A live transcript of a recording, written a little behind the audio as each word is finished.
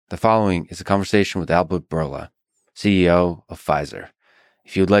The following is a conversation with Albert Bourla, CEO of Pfizer.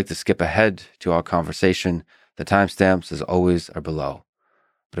 If you would like to skip ahead to our conversation, the timestamps, as always, are below.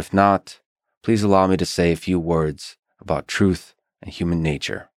 But if not, please allow me to say a few words about truth and human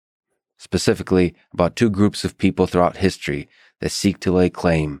nature, specifically about two groups of people throughout history that seek to lay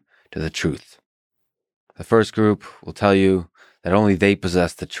claim to the truth. The first group will tell you that only they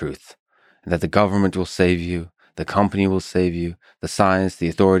possess the truth, and that the government will save you, the company will save you, the science, the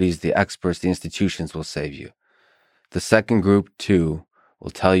authorities, the experts, the institutions will save you. The second group, too,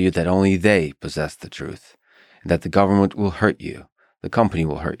 will tell you that only they possess the truth, and that the government will hurt you, the company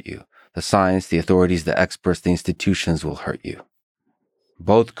will hurt you, the science, the authorities, the experts, the institutions will hurt you.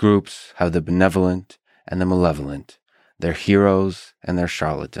 Both groups have the benevolent and the malevolent, their heroes and their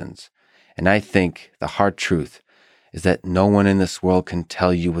charlatans, and I think the hard truth is that no one in this world can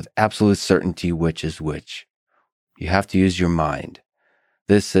tell you with absolute certainty which is which. You have to use your mind.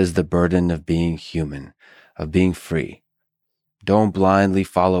 This is the burden of being human, of being free. Don't blindly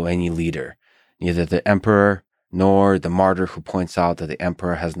follow any leader, neither the emperor nor the martyr who points out that the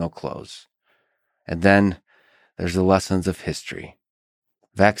emperor has no clothes. And then there's the lessons of history.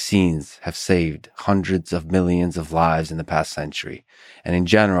 Vaccines have saved hundreds of millions of lives in the past century, and in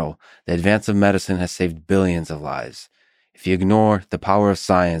general, the advance of medicine has saved billions of lives. If you ignore the power of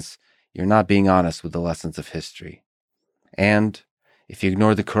science, you're not being honest with the lessons of history. And if you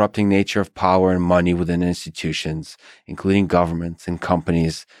ignore the corrupting nature of power and money within institutions, including governments and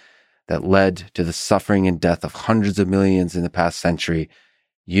companies, that led to the suffering and death of hundreds of millions in the past century,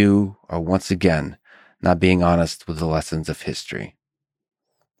 you are once again not being honest with the lessons of history.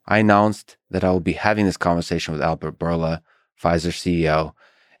 I announced that I will be having this conversation with Albert Bourla, Pfizer CEO,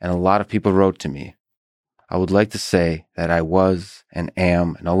 and a lot of people wrote to me. I would like to say that I was and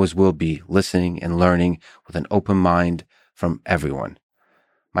am and always will be listening and learning with an open mind from everyone.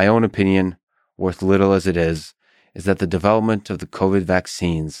 My own opinion, worth little as it is that the development of the COVID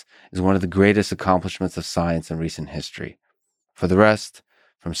vaccines is one of the greatest accomplishments of science in recent history. For the rest,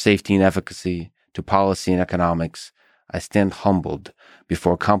 from safety and efficacy to policy and economics, I stand humbled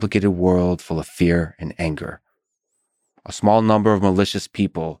before a complicated world full of fear and anger. A small number of malicious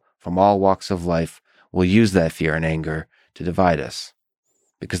people from all walks of life will use that fear and anger to divide us,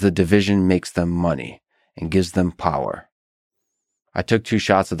 because the division makes them money and gives them power. I took 2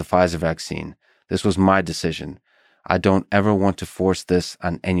 shots of the Pfizer vaccine. This was my decision. I don't ever want to force this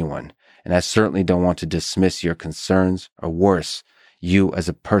on anyone, and I certainly don't want to dismiss your concerns, or worse, you as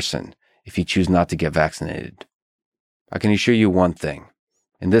a person, if you choose not to get vaccinated. I can assure you one thing.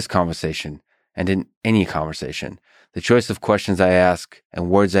 In this conversation, and in any conversation, the choice of questions I ask and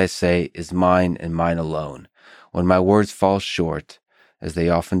words I say is mine and mine alone. When my words fall short, as they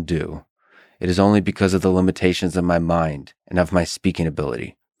often do, it is only because of the limitations of my mind and of my speaking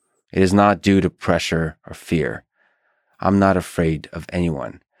ability. It is not due to pressure or fear. I'm not afraid of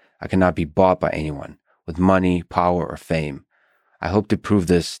anyone. I cannot be bought by anyone with money, power, or fame. I hope to prove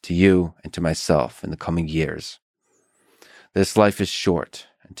this to you and to myself in the coming years. This life is short,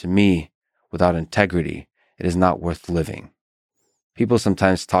 and to me, without integrity, it is not worth living. People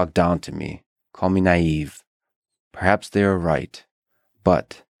sometimes talk down to me, call me naive. Perhaps they are right,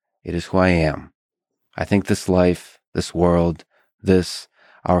 but it is who I am. I think this life, this world,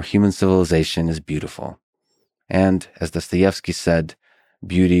 our human civilization is beautiful. And, as Dostoevsky said,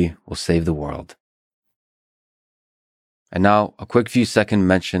 beauty will save the world. And now, a quick few-second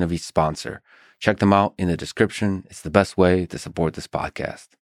mention of each sponsor. Check them out in the description. It's the best way to support this podcast.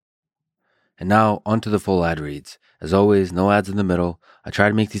 And now, onto the full ad reads. As always, no ads in the middle. I try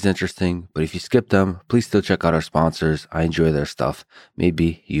to make these interesting, but if you skip them, please still check out our sponsors. I enjoy their stuff.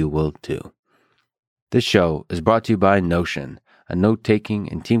 Maybe you will too. This show is brought to you by Notion, a note-taking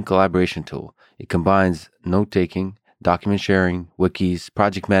and team collaboration tool. It combines note-taking, document sharing, wikis,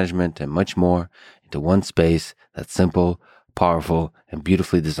 project management, and much more into one space that's simple, powerful, and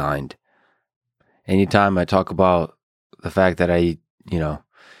beautifully designed. Anytime I talk about the fact that I,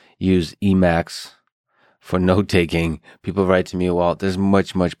 use Emacs for note-taking, people write to me, well, there's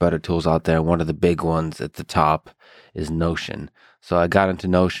much, much better tools out there. One of the big ones at the top is Notion. So I got into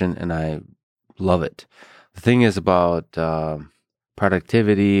Notion and I love it. The thing is about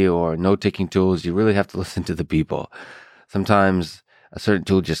productivity or note-taking tools, you really have to listen to the people. Sometimes a certain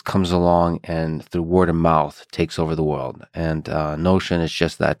tool just comes along and through word of mouth takes over the world. And Notion is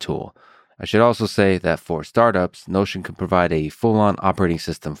just that tool. I should also say that for startups, Notion can provide a full-on operating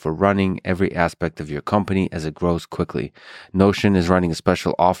system for running every aspect of your company as it grows quickly. Notion is running a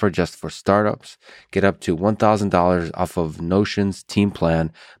special offer just for startups. Get up to $1,000 off of Notion's team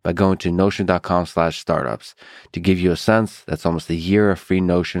plan by going to notion.com/startups. To give you a sense, that's almost a year of free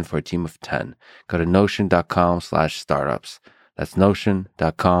Notion for a team of 10. Go to notion.com/startups. That's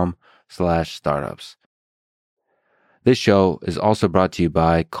notion.com/startups. This show is also brought to you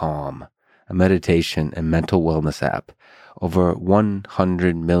by Calm, a meditation and mental wellness app. Over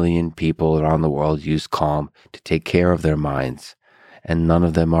 100 million people around the world use Calm to take care of their minds, and none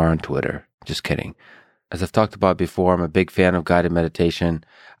of them are on Twitter. Just kidding. As I've talked about before, I'm a big fan of guided meditation.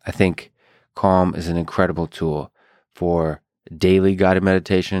 I think Calm is an incredible tool for daily guided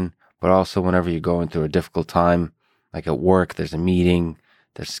meditation, but also whenever you're going through a difficult time, like at work, there's a meeting,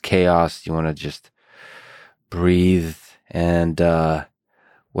 there's chaos, you want to just breathe and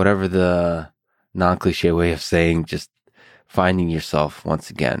whatever the non-cliche way of saying, just finding yourself once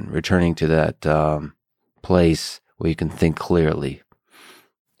again, returning to that place where you can think clearly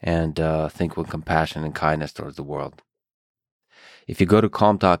and think with compassion and kindness towards the world. If you go to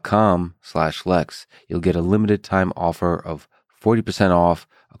calm.com/Lex, you'll get a limited time offer of 40% off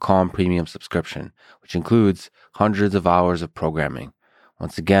a Calm Premium subscription, which includes hundreds of hours of programming.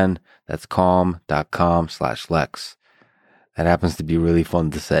 Once again, that's calm.com/Lex. That happens to be really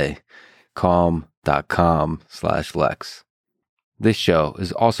fun to say. Calm.com/Lex. This show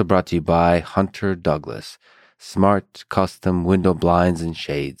is also brought to you by Hunter Douglas. Smart custom window blinds and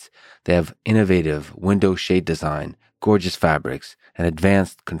shades. They have innovative window shade design, gorgeous fabrics, and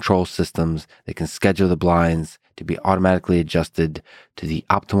advanced control systems that can schedule the blinds to be automatically adjusted to the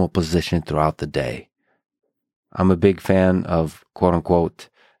optimal position throughout the day. I'm a big fan of, quote unquote,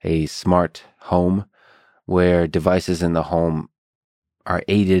 a smart home, where devices in the home are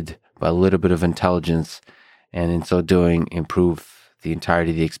aided by a little bit of intelligence, and in so doing, improve the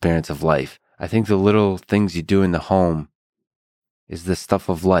entirety of the experience of life. I think the little things you do in the home is the stuff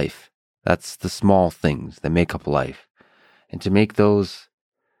of life. That's the small things that make up life. And to make those,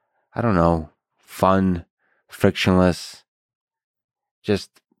 I don't know, fun, frictionless,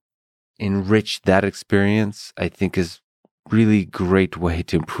 just enrich that experience, I think is really great way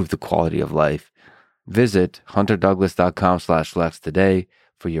to improve the quality of life. Visit hunterdouglas.com/Lex today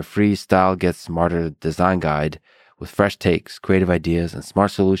for your free Style Gets Smarter design guide with fresh takes, creative ideas, and smart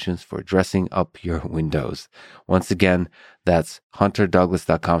solutions for dressing up your windows. Once again, that's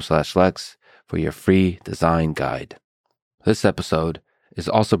hunterdouglas.com/Lex for your free design guide. This episode is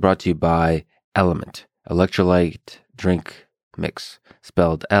also brought to you by Element, electrolyte drink mix,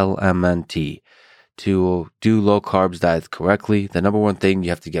 spelled LMNT. To do low carbs diets correctly, the number one thing you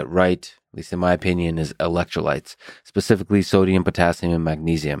have to get right, at least in my opinion, is electrolytes, specifically sodium, potassium, and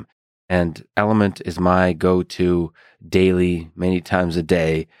magnesium. And Element is my go-to daily, many times a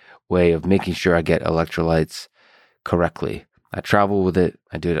day way of making sure I get electrolytes correctly. I travel with it.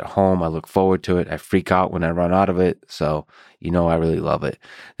 I do it at home. I look forward to it. I freak out when I run out of it. So, I really love it.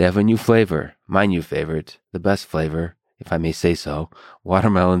 They have a new flavor, my new favorite, the best flavor, if I may say so,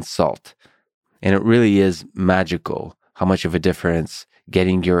 watermelon salt. And it really is magical how much of a difference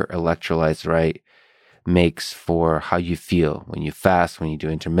getting your electrolytes right makes for how you feel when you fast, when you do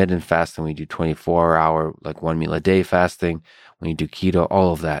intermittent fasting, when you do 24-hour, like 1 meal a day fasting, when you do keto,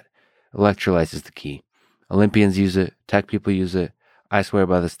 all of that. Electrolytes is the key. Olympians use it. Tech people use it. I swear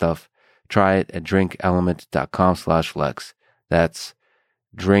by this stuff. Try it at drinkelement.com/Lex. That's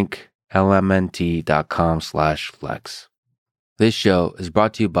drinkelement.com/Lex. This show is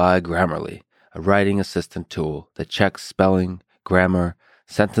brought to you by Grammarly, a writing assistant tool that checks spelling, grammar,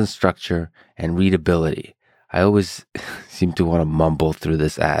 sentence structure, and readability. I always seem to want to mumble through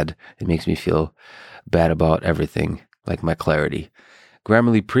this ad. It makes me feel bad about everything, like my clarity.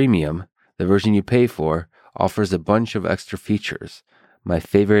 Grammarly Premium, the version you pay for, offers a bunch of extra features. My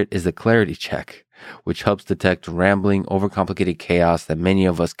favorite is the clarity check, which helps detect rambling, overcomplicated chaos that many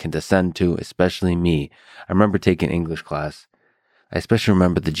of us can descend to, especially me. I remember taking English class. I especially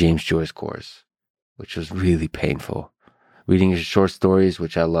remember the James Joyce course, which was really painful. Reading his short stories,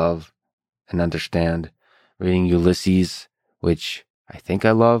 which I love and understand. Reading Ulysses, which I think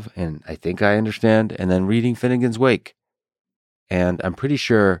I love and I think I understand. And then reading Finnegan's Wake. And I'm pretty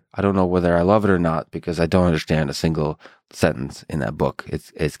sure, I don't know whether I love it or not because I don't understand a single sentence in that book.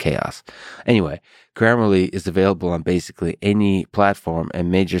 It's chaos. Anyway, Grammarly is available on basically any platform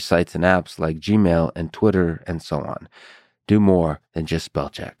and major sites and apps like Gmail and Twitter and so on. Do more than just spell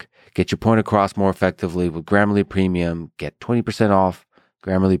check. Get your point across more effectively with Grammarly Premium. Get 20% off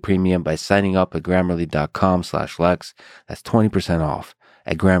Grammarly Premium by signing up at grammarly.com/Lex. That's 20% off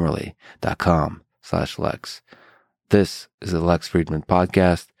at grammarly.com/Lex. This is the Lex Friedman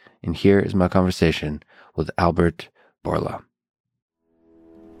Podcast, and here is my conversation with Albert Bourla.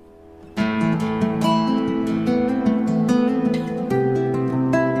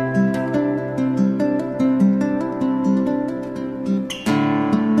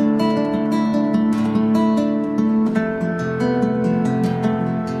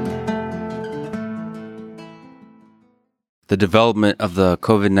 The development of the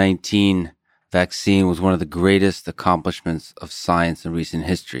COVID-19 vaccine was one of the greatest accomplishments of science in recent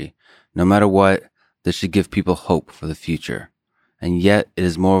history. No matter what, this should give people hope for the future. And yet, it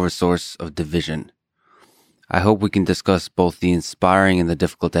is more of a source of division. I hope we can discuss both the inspiring and the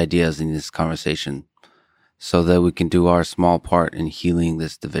difficult ideas in this conversation so that we can do our small part in healing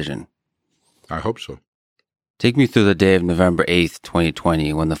this division. I hope so. Take me through the day of November 8th,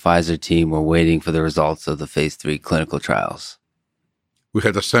 2020, when the Pfizer team were waiting for the results of the phase 3 clinical trials. We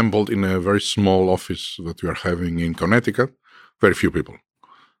had assembled in a very small office that we are having in Connecticut, very few people.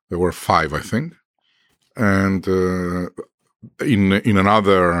 There were 5, I think. And in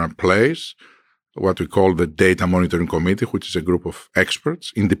another place, what we call the Data Monitoring Committee, which is a group of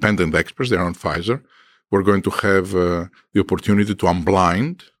experts, independent experts, they are on Pfizer. We're going to have the opportunity to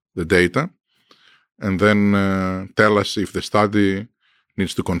unblind the data and then tell us if the study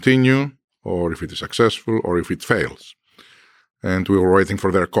needs to continue, or if it is successful, or if it fails. And we were waiting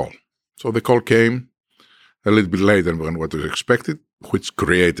for their call. So the call came a little bit later than what was expected, which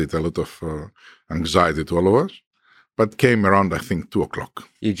created a lot of anxiety to all of us, but came around, I think, 2 o'clock.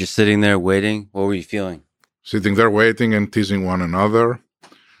 You're just sitting there waiting? What were you feeling? Sitting there waiting and teasing one another,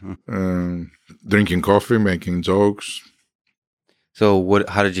 drinking coffee, making jokes. So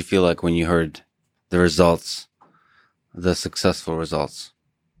how did you feel like when you heard the results, the successful results?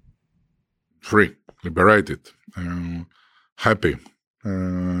 Free, liberated, happy.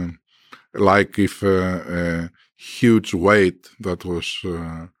 Like if a huge weight that was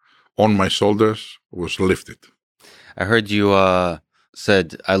on my shoulders was lifted. I heard you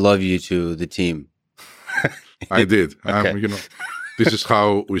said, "I love you" to the team. I did. Okay. This is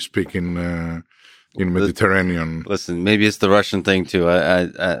how we speak in Mediterranean. Listen, maybe it's the Russian thing too.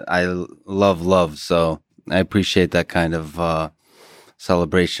 I love, so I appreciate that kind of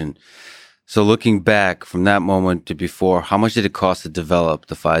celebration. So looking back from that moment to before, how much did it cost to develop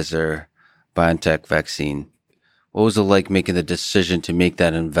the Pfizer BioNTech vaccine? What was it like making the decision to make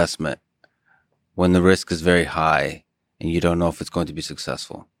that investment when the risk is very high and you don't know if it's going to be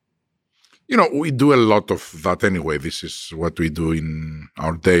successful? We do a lot of that anyway. This is what we do in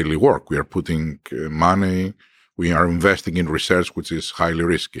our daily work. We are putting money, we are investing in research, which is highly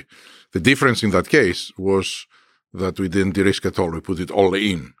risky. The difference in that case was that we didn't de-risk at all. We put it all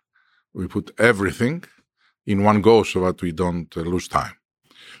in. We put everything in one go so that we don't lose time.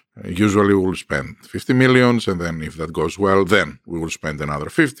 Usually we will spend 50 million, and then if that goes well, then we will spend another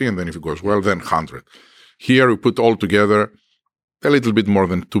 50, and then if it goes well, then 100. Here we put all together a little bit more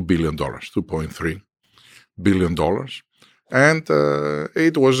than $2 billion, $2.3 billion. And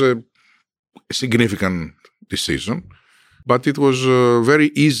it was a significant decision, but it was a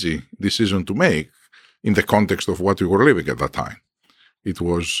very easy decision to make in the context of what we were living at that time. It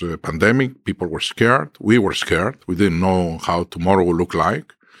was a pandemic. People were scared. We were scared. We didn't know how tomorrow would look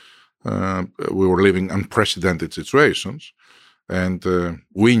like. We were living unprecedented situations. And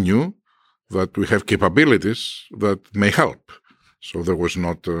we knew that we have capabilities that may help. So there was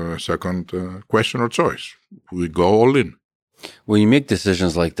not a second question or choice. We go all in. When you make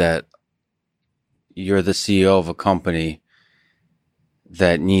decisions like that, you're the CEO of a company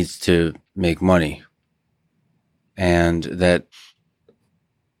that needs to make money and that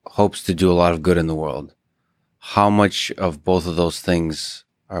hopes to do a lot of good in the world. How much of both of those things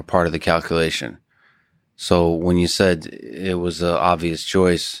are part of the calculation? So when you said it was an obvious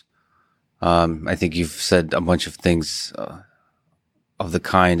choice, I think you've said a bunch of things of the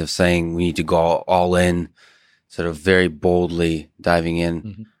kind of saying we need to go all in, sort of very boldly diving in.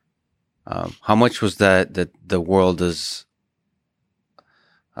 Mm-hmm. How much was that the world is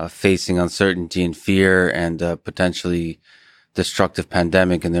facing uncertainty and fear and potentially destructive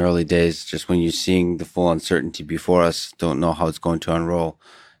pandemic in the early days, just when you're seeing the full uncertainty before us, don't know how it's going to unroll?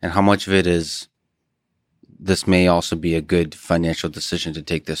 And how much of it is this may also be a good financial decision to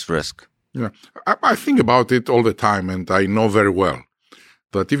take this risk? Yeah, I think about it all the time, and I know very well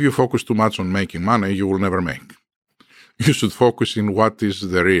that if you focus too much on making money, you will never make. You should focus in what is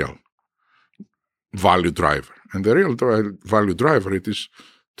the real value driver. And the real value driver, it is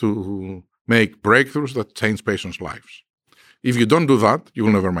to make breakthroughs that change patients' lives. If you don't do that, you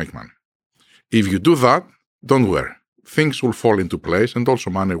will never make money. If you do that, don't worry. things will fall into place and also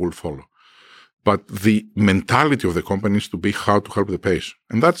money will follow. But the mentality of the company is to be how to help the patient.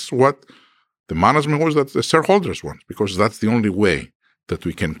 And that's what the management wants, that the shareholders want, because that's the only way that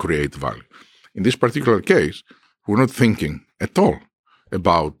we can create value. In this particular case, we're not thinking at all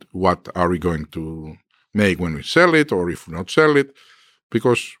about what are we going to make when we sell it or if we not sell it,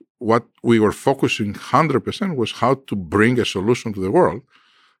 because what we were focusing 100% was how to bring a solution to the world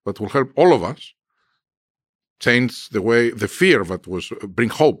that will help all of us change the way, the fear that was, bring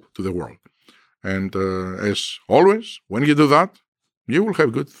hope to the world. And as always, when you do that, you will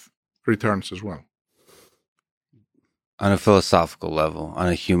have good returns as well. On a philosophical level, on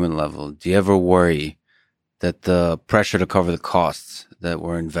a human level, do you ever worry that the pressure to cover the costs that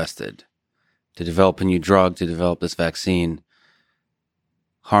were invested to develop a new drug, to develop this vaccine,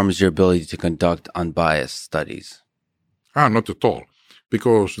 harms your ability to conduct unbiased studies? Not at all,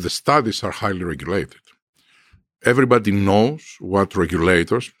 because the studies are highly regulated. Everybody knows what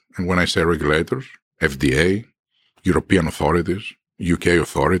regulators, and when I say regulators, FDA, European authorities, UK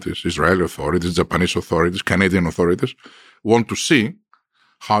authorities, Israeli authorities, Japanese authorities, Canadian authorities, want to see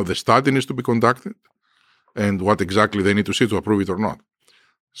how the study needs to be conducted and what exactly they need to see to approve it or not.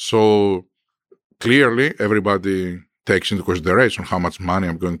 So clearly, everybody takes into consideration how much money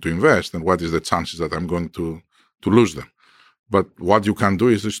I'm going to invest and what is the chances that I'm going to lose them. But what you can do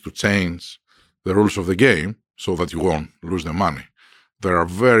is to change the rules of the game so that you won't lose the money. There are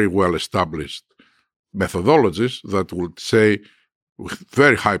very well-established methodologies that would say with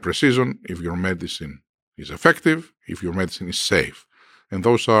very high precision if your medicine is effective, if your medicine is safe. And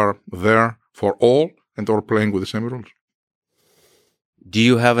those are there for all and all playing with the same rules. Do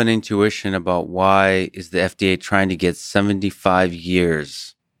you have an intuition about why is the FDA trying to get 75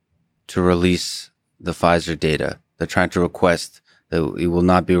 years to release the Pfizer data? They're trying to request that it will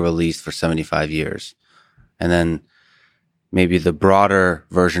not be released for 75 years. And then maybe the broader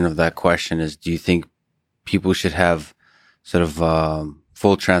version of that question is, do you think people should have sort of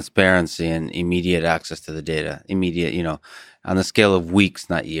full transparency and immediate access to the data? Immediate, on the scale of weeks,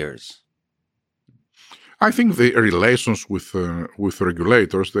 not years. I think the relations with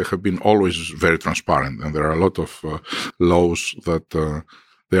regulators, they have been always very transparent. And there are a lot of laws that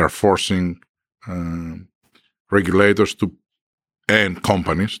they are forcing regulators and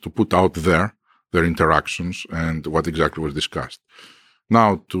companies to put out there their interactions and what exactly was discussed.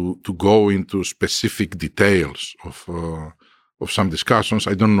 Now, to go into specific details of some discussions,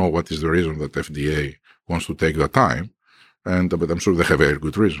 I don't know what is the reason that FDA wants to take the time, but I'm sure they have very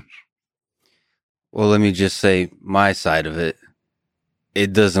good reasons. Well, let me just say my side of it.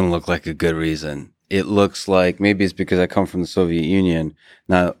 It doesn't look like a good reason. It looks like, maybe it's because I come from the Soviet Union.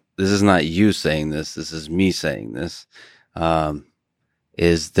 Now, this is not you saying this. This is me saying this.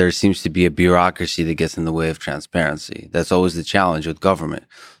 Is there seems to be a bureaucracy that gets in the way of transparency. That's always the challenge with government.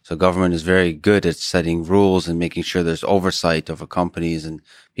 So government is very good at setting rules and making sure there's oversight over companies and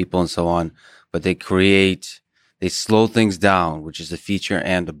people and so on. But they slow things down, which is a feature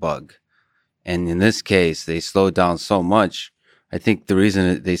and a bug. And in this case, they slowed down so much. I think the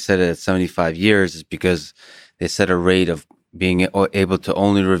reason they set it at 75 years is because they set a rate of being able to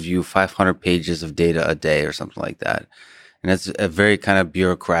only review 500 pages of data a day or something like that. And that's a very kind of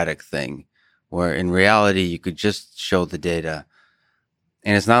bureaucratic thing, where in reality, you could just show the data.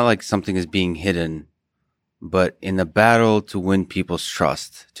 And it's not like something is being hidden, but in the battle to win people's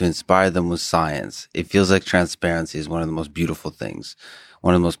trust, to inspire them with science, it feels like transparency is one of the most beautiful things,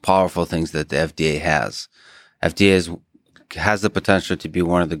 one of the most powerful things that the FDA has. FDA has the potential to be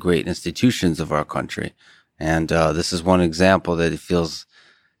one of the great institutions of our country. And this is one example that it feels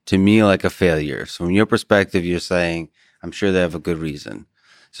to me like a failure. So from your perspective, you're saying, I'm sure they have a good reason.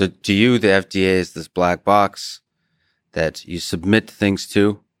 So to you, the FDA is this black box that you submit things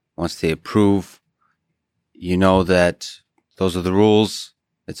to. Once they approve, you know that those are the rules.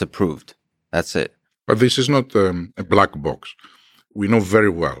 It's approved. That's it. But this is not a black box. We know very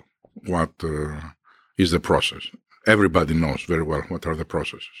well what is the process. Everybody knows very well what are the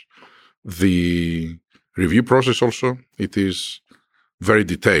processes. The review process also, it is very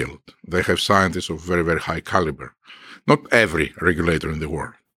detailed. They have scientists of very, very high caliber. Not every regulator in the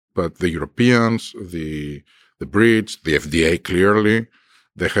world, but the Europeans, the Brits, the FDA clearly,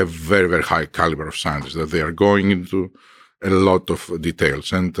 they have very, very high caliber of scientists that they are going into a lot of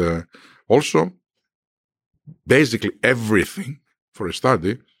details. And also, basically everything for a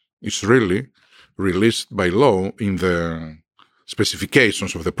study is really released by law in the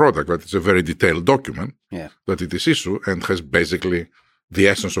specifications of the product, but it's a very detailed document that it is issued and has basically the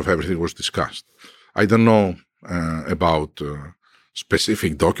essence of everything was discussed. I don't know about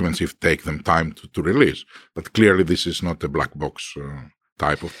specific documents if take them time to release. But clearly, this is not a black box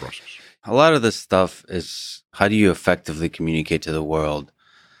type of process. A lot of this stuff is, how do you effectively communicate to the world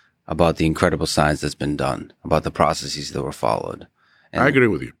about the incredible science that's been done, about the processes that were followed? And, I agree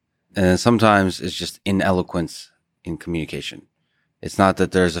with you. And sometimes it's just ineloquence in communication. It's not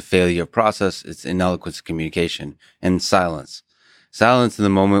that there's a failure of process, it's ineloquence of communication and silence. Silence in the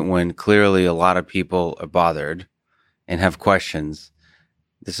moment when clearly a lot of people are bothered and have questions.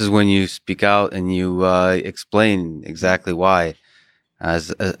 This is when you speak out and you explain exactly why,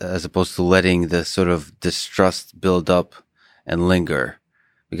 as opposed to letting the sort of distrust build up and linger.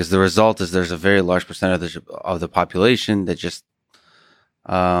 Because the result is there's a very large percentage of the population that just,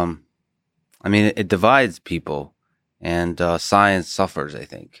 it divides people, and science suffers, I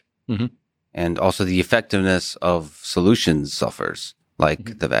think. Mm-hmm. And also the effectiveness of solutions suffers,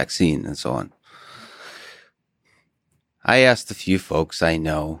 like the vaccine and so on. I asked a few folks I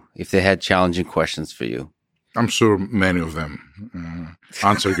know if they had challenging questions for you. I'm sure many of them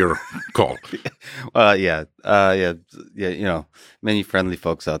answer your call. Many friendly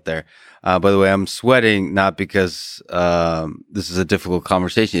folks out there. By the way, I'm sweating not because this is a difficult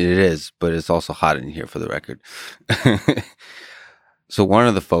conversation. It is, but it's also hot in here for the record. So one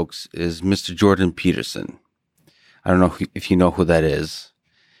of the folks is Mr. Jordan Peterson. I don't know if you know who that is.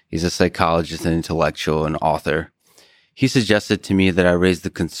 He's a psychologist and intellectual and author. He suggested to me that I raise the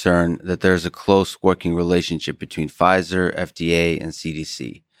concern that there's a close working relationship between Pfizer, FDA, and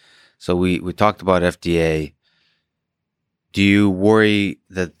CDC. So we talked about FDA. Do you worry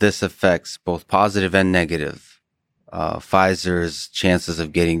that this affects both positive and negative Pfizer's chances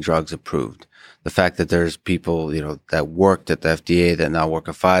of getting drugs approved? The fact that there's people, that worked at the FDA that now work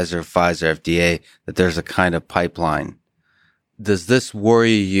at Pfizer, FDA, that there's a kind of pipeline. Does this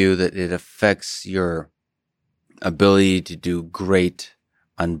worry you that it affects your ability to do great,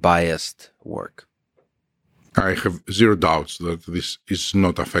 unbiased work? I have zero doubts that this is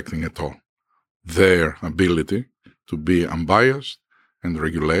not affecting at all their ability to be unbiased and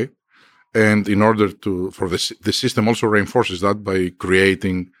regulate. And in order for the system also reinforces that by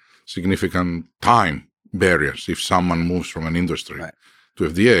creating significant time barriers. If someone moves from an industry to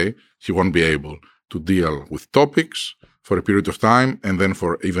FDA, he won't be able to deal with topics for a period of time, and then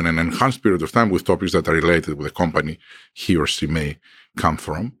for even an enhanced period of time with topics that are related with the company he or she may come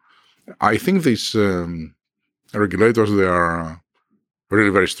from. I think these regulators, they are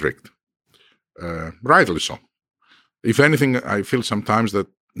really very strict. Rightly so. If anything, I feel sometimes that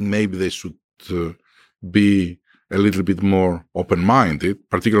maybe they should be a little bit more open-minded,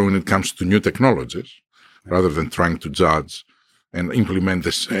 particularly when it comes to new technologies, rather than trying to judge and implement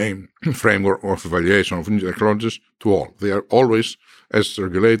the same framework of evaluation of new technologies to all. They are always, as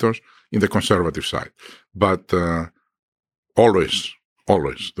regulators, in the conservative side. But always,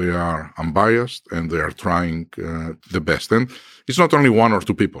 they are unbiased and they are trying the best. And it's not only one or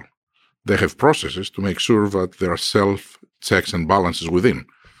two people. They have processes to make sure that there are self-checks and balances within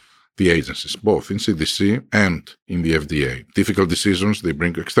the agencies, both in CDC and in the FDA. Difficult decisions, they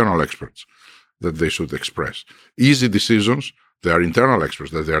bring external experts that they should express. Easy decisions, there are internal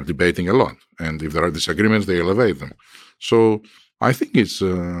experts that they are debating a lot. And if there are disagreements, they elevate them. So I think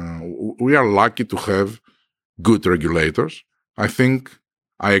we are lucky to have good regulators. I think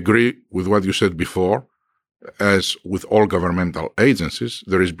I agree with what you said before. As with all governmental agencies,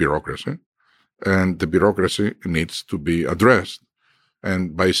 there is bureaucracy, and the bureaucracy needs to be addressed.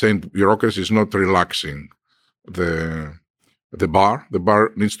 And by saying bureaucracy is not relaxing the bar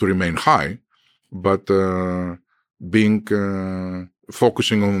needs to remain high, but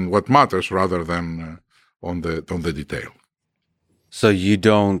focusing on what matters rather than on the detail. So you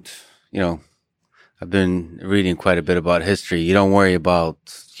don't, I've been reading quite a bit about history. You don't worry about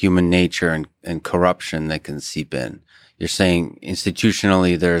human nature and corruption that can seep in. You're saying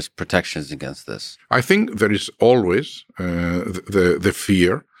institutionally there's protections against this. I think there is always the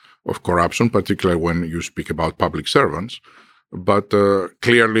fear of corruption, particularly when you speak about public servants. But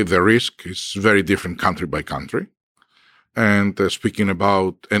clearly the risk is very different country by country. And speaking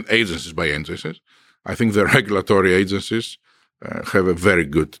about agencies by agencies, I think the regulatory agencies have a very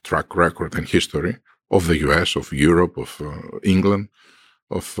good track record and history of the US, of Europe, of England,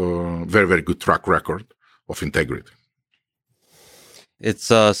 of very, very good track record of integrity. It's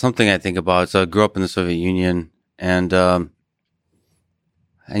something I think about. So I grew up in the Soviet Union, and I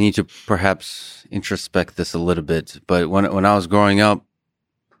need to perhaps introspect this a little bit. But when I was growing up,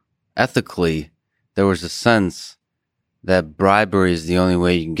 ethically, there was a sense that bribery is the only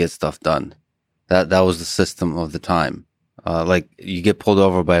way you can get stuff done. That was the system of the time. Like you get pulled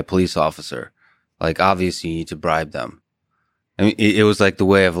over by a police officer, like obviously you need to bribe them. I mean, it was like the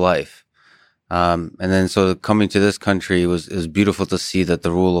way of life. And then so coming to this country, it was beautiful to see that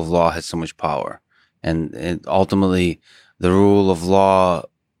the rule of law has so much power. And ultimately, the rule of law,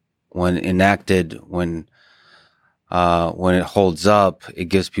 when enacted, when it holds up, it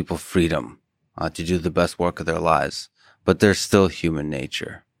gives people freedom to do the best work of their lives. But there's still human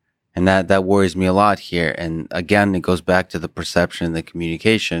nature. And that worries me a lot here. And again, it goes back to the perception and the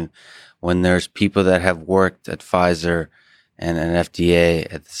communication. When there's people that have worked at Pfizer and an FDA,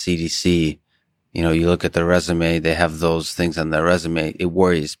 at the CDC, you know, you look at their resume, they have those things on their resume. It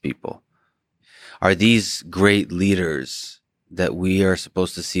worries people. Are these great leaders that we are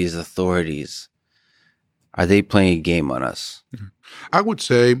supposed to see as authorities, are they playing a game on us? I would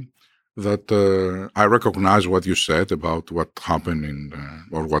say that I recognize what you said about what happened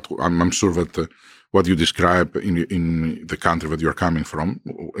or what I'm sure that what you describe in the country that you're coming from,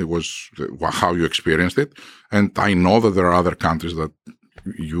 it was how you experienced it. And I know that there are other countries that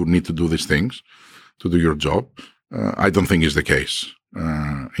you need to do these things to do your job. I don't think it's the case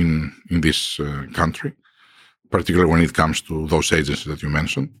in this country, particularly when it comes to those agencies that you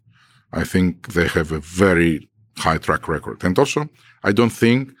mentioned. I think they have a very high track record. And also, I don't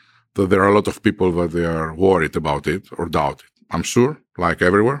think that there are a lot of people that they are worried about it or doubt it. I'm sure, like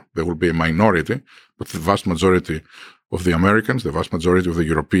everywhere, there will be a minority, but the vast majority of the Americans, the vast majority of the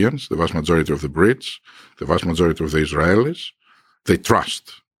Europeans, the vast majority of the Brits, the vast majority of the Israelis, they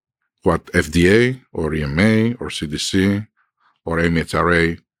trust what FDA or EMA or CDC or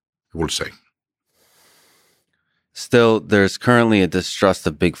MHRA will say. Still, there's currently a distrust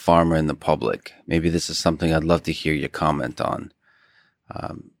of big pharma in the public. Maybe this is something I'd love to hear your comment on.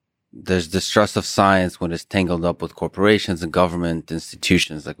 There's distrust of science when it's tangled up with corporations and government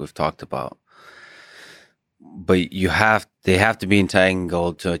institutions, like we've talked about. But they have to be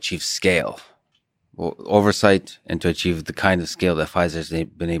entangled to achieve scale, oversight, and to achieve the kind of scale that Pfizer's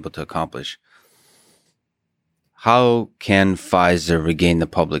been able to accomplish. How can Pfizer regain the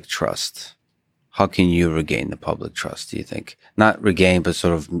public trust? How can you regain the public trust, do you think? Not regain, but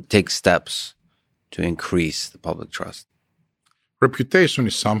sort of take steps to increase the public trust. Reputation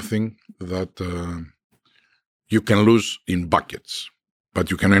is something that you can lose in buckets, but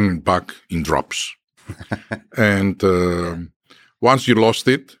you can earn it back in drops. And once you lost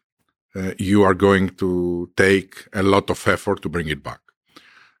it, you are going to take a lot of effort to bring it back.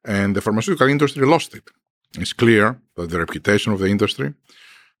 And the pharmaceutical industry lost it. It's clear that the reputation of the industry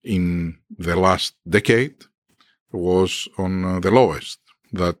in the last decade was on the lowest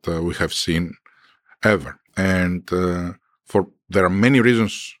that we have seen ever. And there are many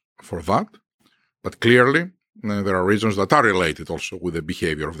reasons for that, but clearly there are reasons that are related also with the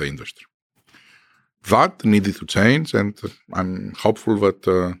behavior of the industry. That needed to change, and I'm hopeful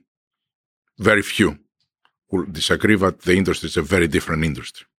that very few will disagree that the industry is a very different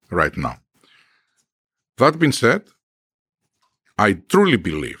industry right now. That being said, I truly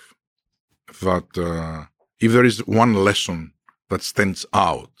believe that if there is one lesson that stands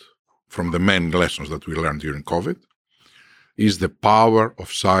out from the many lessons that we learned during COVID, is the power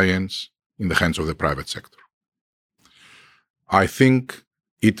of science in the hands of the private sector. I think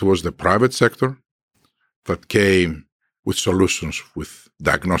it was the private sector that came with solutions with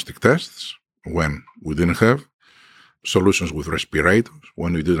diagnostic tests when we didn't have, solutions with respirators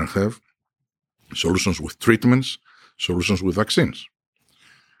when we didn't have, solutions with treatments, solutions with vaccines.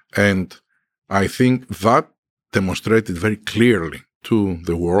 And I think that demonstrated very clearly to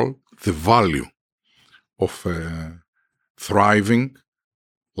the world the value of a thriving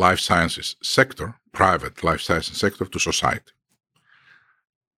life sciences sector, private life sciences sector, to society.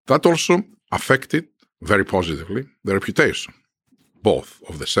 That also affected very positively the reputation, both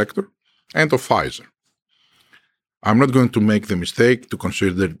of the sector and of Pfizer. I'm not going to make the mistake to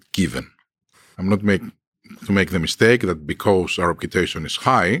consider it given. I'm not to make the mistake that because our reputation is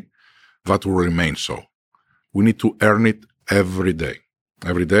high, that will remain so. We need to earn it every day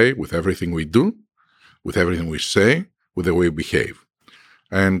with everything we do, with everything we say, with the way we behave.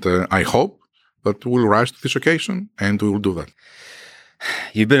 And I hope that we'll rise to this occasion and we will do that.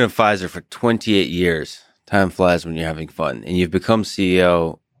 You've been at Pfizer for 28 years. Time flies when you're having fun. And you've become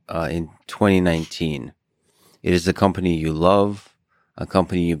CEO in 2019. It is a company you love, a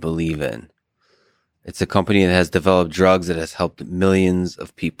company you believe in. It's a company that has developed drugs that has helped millions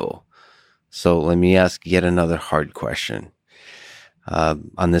of people. So let me ask yet another hard question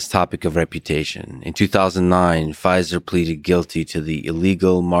on this topic of reputation. In 2009, Pfizer pleaded guilty to the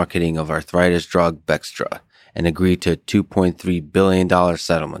illegal marketing of arthritis drug Bextra and agreed to a $2.3 billion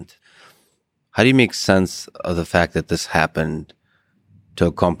settlement. How do you make sense of the fact that this happened to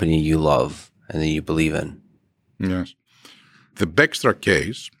a company you love and that you believe in? Yes. The Bextra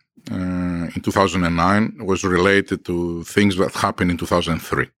case in 2009 was related to things that happened in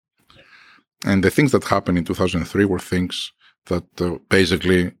 2003. And the things that happened in 2003 were things that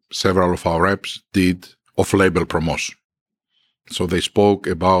basically several of our reps did off-label promotion. So they spoke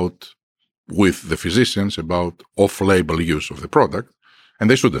with the physicians about off-label use of the product, and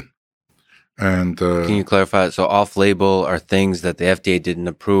they shouldn't. And can you clarify? So off-label are things that the FDA didn't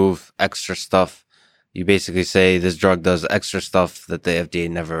approve, extra stuff. You basically say this drug does extra stuff that the FDA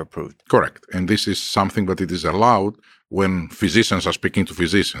never approved. Correct. And this is something that it is allowed when physicians are speaking to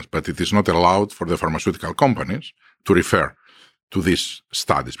physicians, but it is not allowed for the pharmaceutical companies to refer to these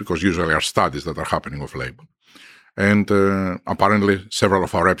studies, because usually are studies that are happening off-label. And apparently several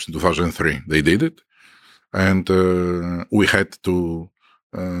of our reps in 2003, they did it. And we had to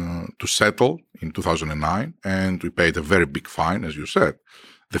settle in 2009, and we paid a very big fine, as you said.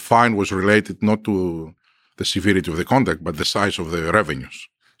 The fine was related not to the severity of the conduct, but the size of the revenues.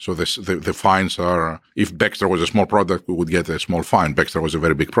 So the fines are, if Bextra was a small product, we would get a small fine. Bextra was a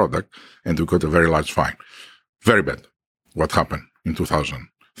very big product, and we got a very large fine. Very bad, what happened in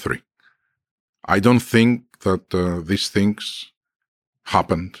 2003. I don't think that these things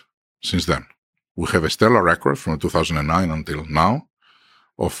happened since then. We have a stellar record from 2009 until now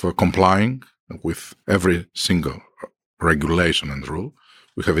of complying with every single regulation and rule.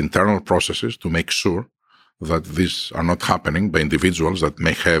 We have internal processes to make sure that these are not happening by individuals that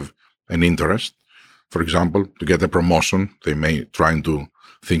may have an interest. For example, to get a promotion, they may try and do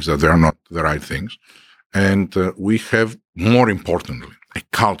things that they are not the right things. And we have, more importantly, a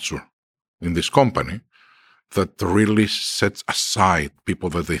culture in this company that really sets aside people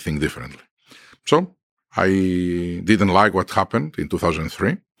that they think differently. So I didn't like what happened in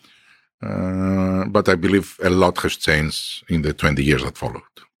 2003, but I believe a lot has changed in the 20 years that followed,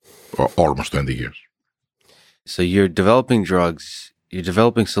 or almost 20 years. So you're developing drugs, you're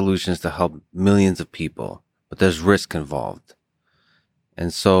developing solutions to help millions of people, but there's risk involved.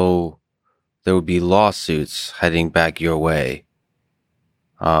 And so there would be lawsuits heading back your way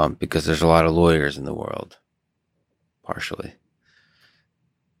because there's a lot of lawyers in the world, partially.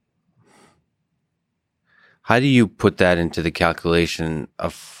 How do you put that into the calculation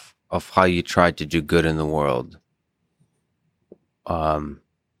of how you try to do good in the world?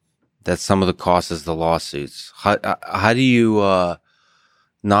 That some of the cost is the lawsuits. How do you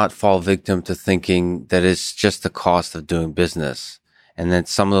not fall victim to thinking that it's just the cost of doing business, and that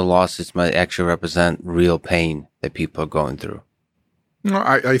some of the lawsuits might actually represent real pain that people are going through? No,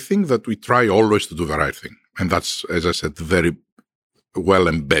 I think that we try always to do the right thing. And that's, as I said, very well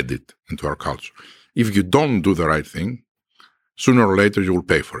embedded into our culture. If you don't do the right thing, sooner or later you will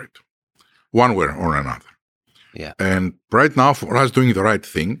pay for it, one way or another. Yeah. And right now, for us doing the right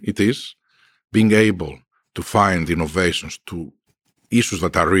thing, it is being able to find innovations to issues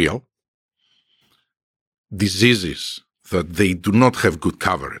that are real, diseases that they do not have good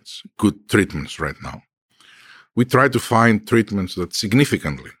coverage, good treatments right now. We try to find treatments that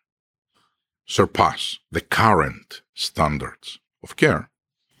significantly surpass the current standards of care.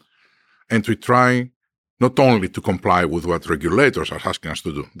 And we try not only to comply with what regulators are asking us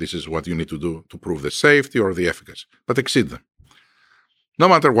to do, this is what you need to do to prove the safety or the efficacy, but exceed them. No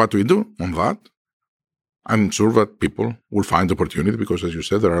matter what we do on that, I'm sure that people will find opportunity because, as you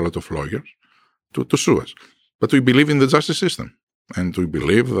said, there are a lot of lawyers to sue us. But we believe in the justice system, and we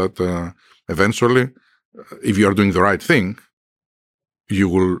believe that eventually, if you are doing the right thing, you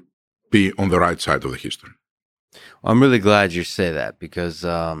will be on the right side of the history. Well, I'm really glad you say that, because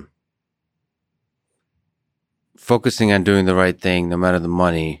focusing on doing the right thing, no matter the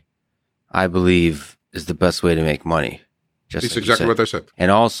money, I believe is the best way to make money. It's like exactly what I said.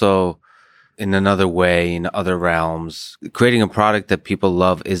 And also, in another way, in other realms, creating a product that people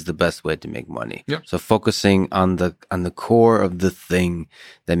love is the best way to make money. Yeah. So focusing on the core of the thing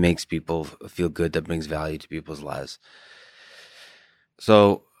that makes people feel good, that brings value to people's lives.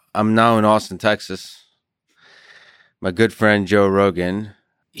 So I'm now in Austin, Texas. My good friend Joe Rogan,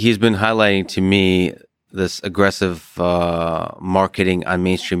 he's been highlighting to me this aggressive marketing on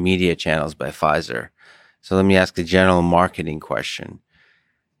mainstream media channels by Pfizer. So let me ask a general marketing question.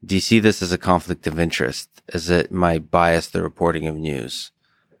 Do you see this as a conflict of interest? Is it might bias the reporting of news?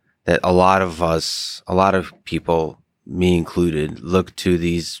 That a lot of people, me included, look to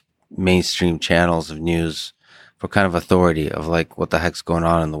these mainstream channels of news for kind of authority of like, what the heck's going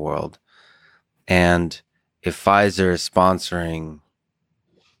on in the world? And if Pfizer is sponsoring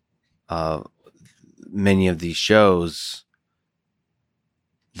many of these shows,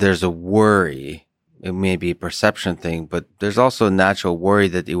 there's a worry it may be a perception thing, but there's also a natural worry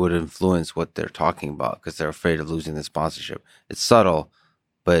that it would influence what they're talking about because they're afraid of losing the sponsorship. It's subtle,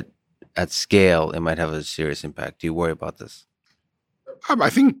 but at scale, it might have a serious impact. Do you worry about this? I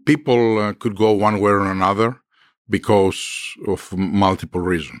think people could go one way or another because of multiple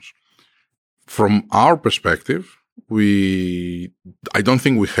reasons. From our perspective, I don't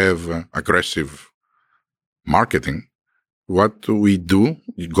think we have aggressive marketing. What we do,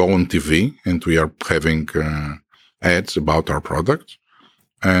 we go on TV and we are having ads about our products,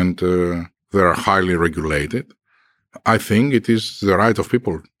 and they are highly regulated. I think it is the right of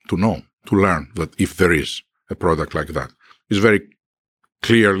people to know, to learn that if there is a product like that. It's very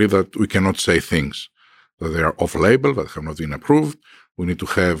clearly that we cannot say things that they are off-label, that have not been approved. We need to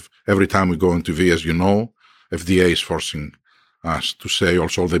have, every time we go on TV, as you know, FDA is forcing us to say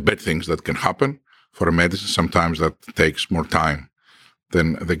also the bad things that can happen for a medicine. Sometimes that takes more time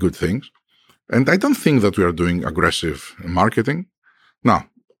than the good things. And I don't think that we are doing aggressive marketing. Now,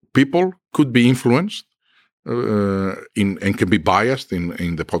 people could be influenced and can be biased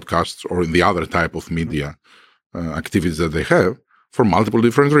in the podcasts or in the other type of media activities that they have for multiple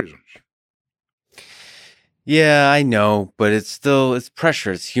different reasons. Yeah, I know, but it's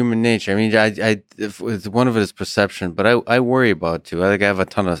pressure. It's human nature. I mean, one of it is perception, but I worry about it too. I have a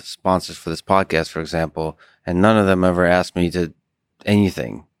ton of sponsors for this podcast, for example, and none of them ever ask me to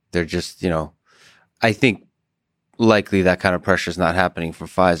anything. They're just, I think likely that kind of pressure is not happening for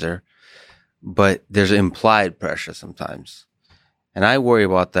Pfizer, but there's implied pressure sometimes. And I worry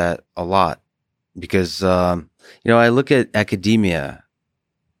about that a lot because, I look at academia.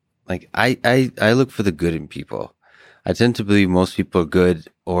 Like I look for the good in people. I tend to believe most people are good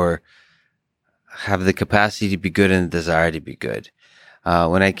or have the capacity to be good and the desire to be good.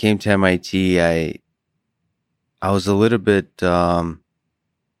 When I came to MIT, I was a little bit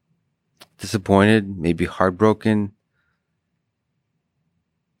disappointed, maybe heartbroken.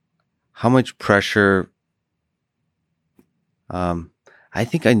 How much pressure, I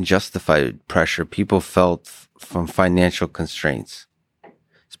think unjustified pressure people felt from financial constraints.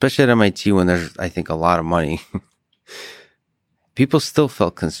 Especially at MIT when there's, I think, a lot of money. People still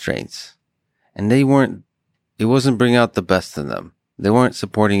felt constraints. And it wasn't bringing out the best in them. They weren't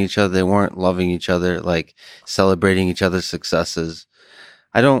supporting each other. They weren't loving each other, like celebrating each other's successes.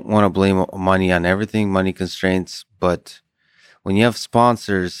 I don't want to blame money on everything, money constraints, but when you have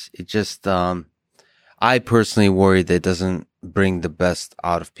sponsors, it just, I personally worry that it doesn't bring the best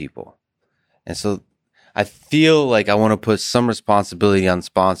out of people. And so I feel like I want to put some responsibility on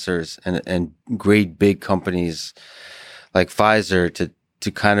sponsors and great big companies like Pfizer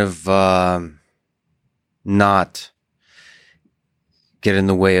to kind of not get in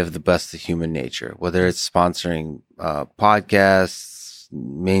the way of the best of human nature, whether it's sponsoring podcasts,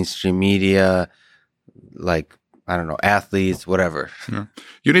 mainstream media, like, I don't know, athletes, whatever. Yeah.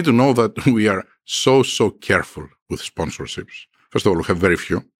 You need to know that we are so careful with sponsorships. First of all, we have very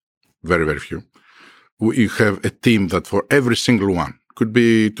few, very, very few. We have a team that for every single one, could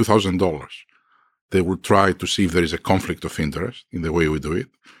be $2,000, they will try to see if there is a conflict of interest in the way we do it.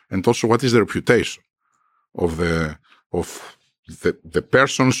 And also, what is the reputation of the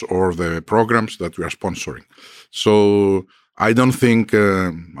persons or the programs that we are sponsoring. So I don't think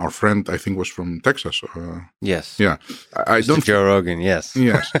our friend, I think, was from Texas. Yes. Yeah. I don't. Joe Rogan. Yes.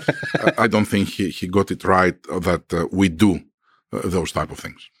 Yes. I don't think he got it right that we do those type of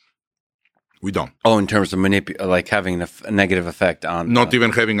things. We don't. Oh, in terms of like having a negative effect on. Not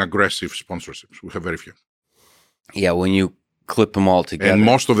even having aggressive sponsorships. We have very few. Yeah, when you clip them all together. And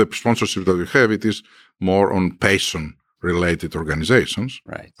most of the sponsorship that we have, it is more on patient-related organizations.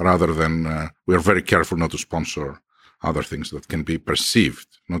 Right. Rather than, we are very careful not to sponsor other things that can be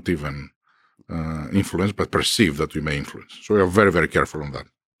perceived, not even influenced, but perceived that we may influence. So we are very, very careful on that.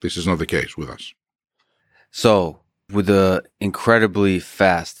 This is not the case with us. So, with the incredibly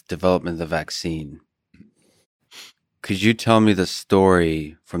fast development of the vaccine, could you tell me the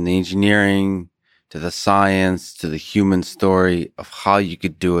story from the engineering to the science to the human story of how you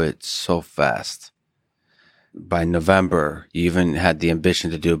could do it so fast? By November, you even had the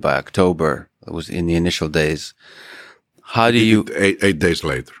ambition to do it by October. It was in the initial days. How do you... 8 days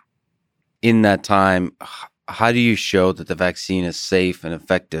later. In that time, how do you show that the vaccine is safe and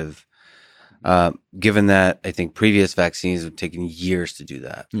effective? Given that I think previous vaccines have taken years to do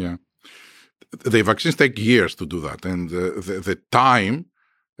that. Yeah. The vaccines take years to do that. And the time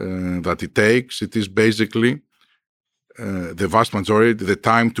that it takes, it is basically the vast majority, the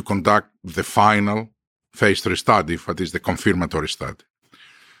time to conduct the final phase 3 study, that is the confirmatory study.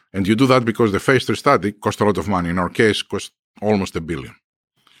 And you do that because the phase 3 study costs a lot of money. In our case, cost almost $1 billion.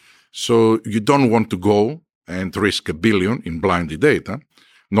 So you don't want to go and risk $1 billion in blinded data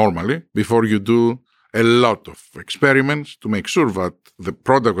normally before you do a lot of experiments to make sure that the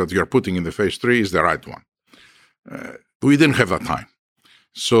product that you are putting in the phase 3 is the right one. We didn't have that time.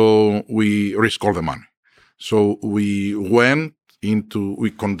 So we risked all the money. So we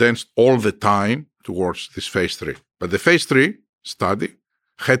condensed all the time towards this phase 3. But the phase 3 study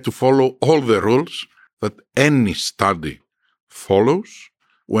had to follow all the rules that any study follows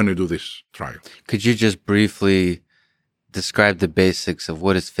when you do this trial. Could you just briefly describe the basics of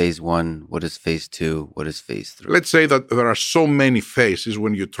what is phase 1, what is phase 2, what is phase 3? Let's say that there are so many phases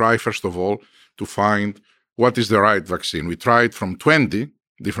when you try, first of all, to find what is the right vaccine. We tried from 20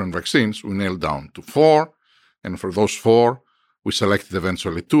 different vaccines, we nailed down to 4, and for those 4, we selected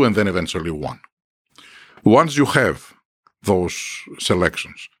eventually 2 and then eventually 1. Once you have those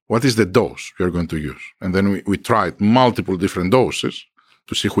selections, what is the dose you're going to use? And then we tried multiple different doses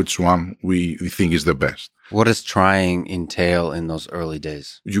to see which one we think is the best. What does trying entail in those early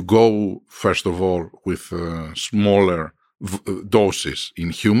days? You go, first of all, with smaller doses in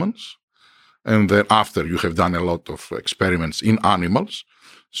humans, and then after you have done a lot of experiments in animals,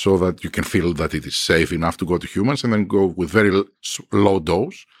 so that you can feel that it is safe enough to go to humans, and then go with very low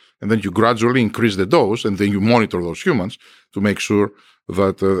dose, and then you gradually increase the dose, and then you monitor those humans to make sure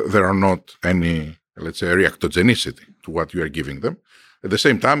that there are not any, let's say, reactogenicity to what you are giving them. At the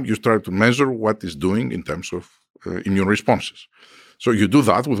same time, you try to measure what it's doing in terms of immune responses. So you do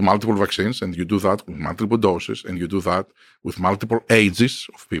that with multiple vaccines, and you do that with multiple doses, and you do that with multiple ages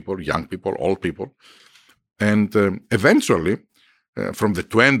of people, young people, old people. And eventually, from the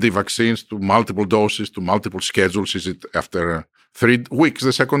 20 vaccines to multiple doses to multiple schedules, is it after 3 weeks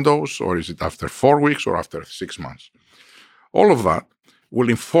the second dose, or is it after 4 weeks, or after 6 months? All of that will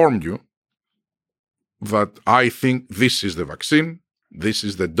inform you that I think this is the vaccine, this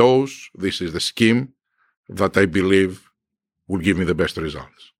is the dose, this is the scheme that I believe will give me the best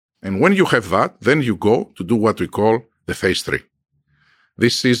results. And when you have that, then you go to do what we call the phase 3.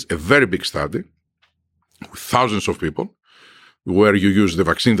 This is a very big study with thousands of people, where you use the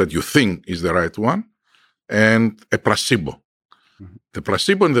vaccine that you think is the right one and a placebo. Mm-hmm. The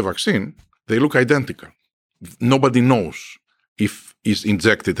placebo and the vaccine, they look identical. Nobody knows if he's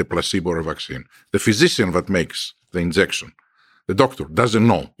injected a placebo or a vaccine. The physician that makes the injection, the doctor, doesn't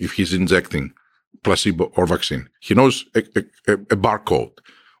know if he's injecting placebo or vaccine. He knows a barcode.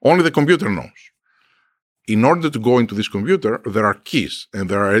 Only the computer knows. In order to go into this computer, there are keys, and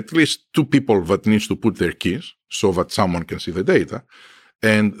there are at least 2 people that needs to put their keys so that someone can see the data.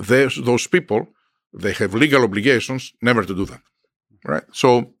 And those people, they have legal obligations never to do that, right?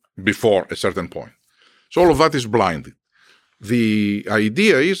 So before a certain point. So all of that is blinded. The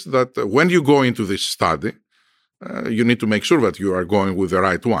idea is that when you go into this study, you need to make sure that you are going with the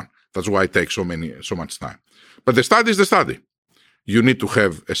right one. That's why it takes so much time. But the study is the study. You need to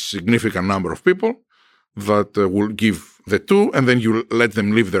have a significant number of people that will give the 2, and then you let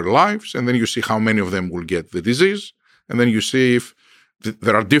them live their lives, and then you see how many of them will get the disease, and then you see if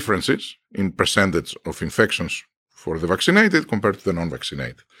there are differences in percentage of infections for the vaccinated compared to the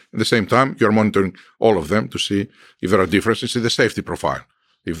non-vaccinated. At the same time, you're monitoring all of them to see if there are differences in the safety profile.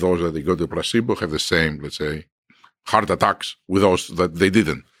 If those that they got the placebo have the same, let's say, heart attacks with those that they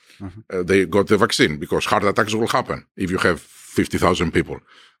didn't. Mm-hmm. They got the vaccine, because heart attacks will happen if you have 50,000 people,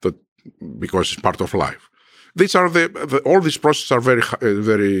 because it's part of life. These are all these processes are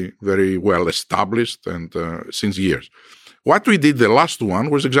very, very well established and since years. What we did the last one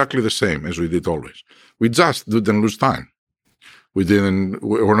was exactly the same as we did always. We just didn't lose time. We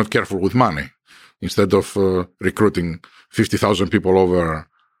were not careful with money. Instead of recruiting 50,000 people over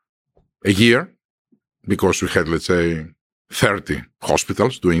a year, because we had, let's say, 30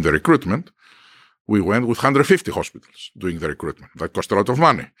 hospitals doing the recruitment, we went with 150 hospitals doing the recruitment. That cost a lot of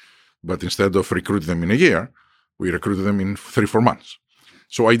money. But instead of recruiting them in a year, we recruited them in 3-4 months.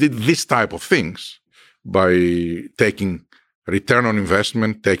 So I did this type of things by taking return on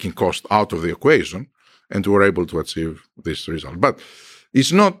investment, taking cost out of the equation, and we were able to achieve this result. But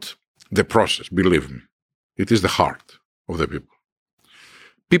it's not the process, believe me. It is the heart of the people.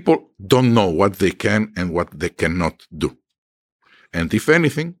 People don't know what they can and what they cannot do. And if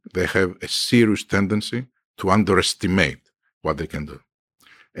anything, they have a serious tendency to underestimate what they can do.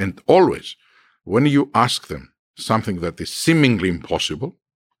 And always, when you ask them something that is seemingly impossible,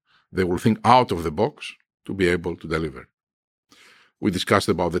 they will think out of the box to be able to deliver. We discussed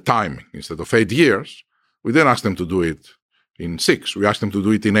about the timing. Instead of 8 years, we didn't ask them to do it in 6. We asked them to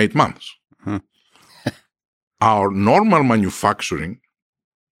do it in 8 months. Our normal manufacturing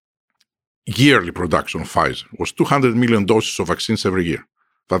yearly production of Pfizer was 200 million doses of vaccines every year.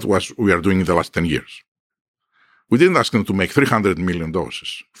 That was we are doing in the last 10 years. We didn't ask them to make 300 million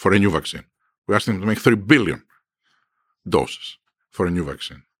doses for a new vaccine. We asked them to make 3 billion doses for a new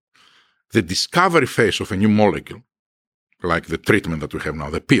vaccine. The discovery phase of a new molecule, like the treatment that we have now,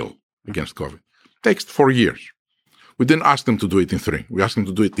 the pill against COVID, takes 4 years. We didn't ask them to do it in 3. We asked them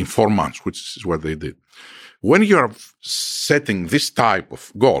to do it in 4 months, which is what they did. When you are setting this type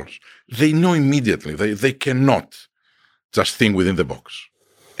of goals, they know immediately. They cannot just think within the box.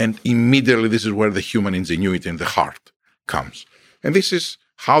 And immediately this is where the human ingenuity and the heart comes. And this is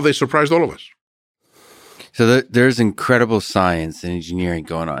how they surprised all of us. So there's incredible science and engineering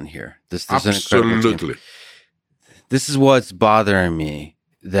going on here. Absolutely. This is what's bothering me,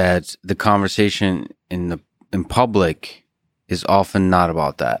 that the conversation in public is often not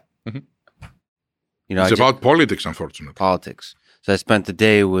about that. Mm-hmm. You know, it's about politics, unfortunately. Politics. So I spent the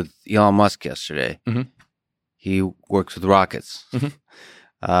day with Elon Musk yesterday. Mm-hmm. He works with rockets. Mm-hmm.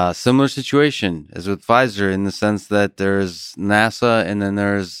 Similar situation as with Pfizer, in the sense that there's NASA and then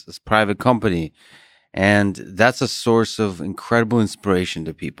there's this private company. And that's a source of incredible inspiration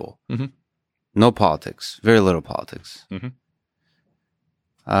to people. Mm-hmm. No politics, very little politics. Mm-hmm.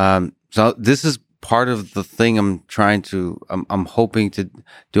 So this is part of the thing I'm hoping to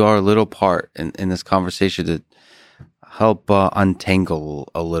do our little part in this conversation to help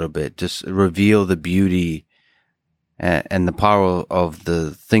untangle a little bit, just reveal the beauty and the power of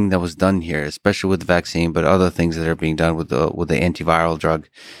the thing that was done here, especially with the vaccine, but other things that are being done with the antiviral drug.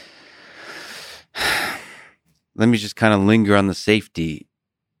 Let me just kind of linger on the safety.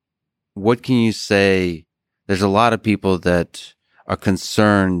 What can you say? There's a lot of people that are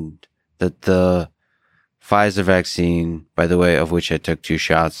concerned that the Pfizer vaccine, by the way, of which I took 2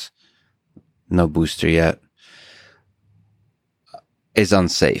 shots, no booster yet, is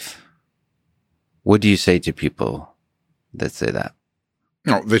unsafe. What do you say to people that say that?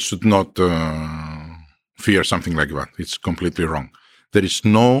 No, they should not fear something like that. It's completely wrong. There is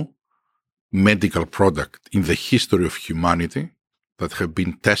no medical product in the history of humanity that have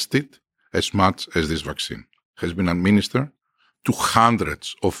been tested as much as this vaccine. It has been administered to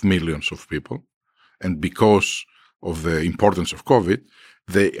hundreds of millions of people. And because of the importance of COVID,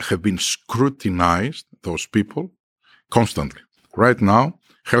 they have been scrutinized, those people, constantly. Right now,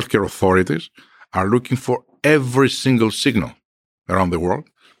 healthcare authorities are looking for every single signal around the world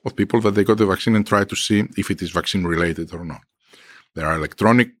of people that they got the vaccine and try to see if it is vaccine related or not. There are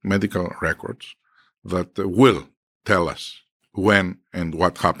electronic medical records that will tell us when and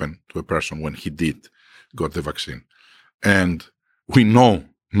what happened to a person when he did got the vaccine. And we know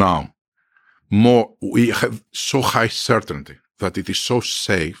now we have so high certainty that it is so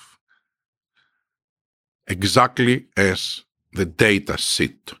safe, exactly as the data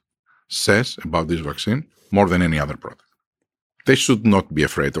sheet says about this vaccine, more than any other product. They should not be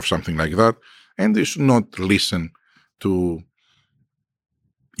afraid of something like that, and they should not listen to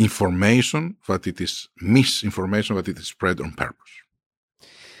information that it is misinformation, that it is spread on purpose.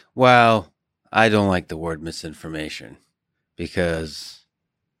 Well, I don't like the word misinformation because,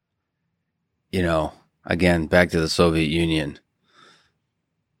 you know, again, back to the Soviet Union,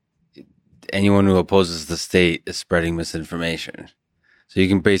 anyone who opposes the state is spreading misinformation. So you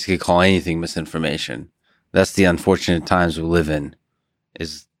can basically call anything misinformation. That's the unfortunate times we live in.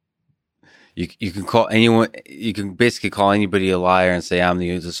 Is you can call anyone, you can basically call anybody a liar and say I'm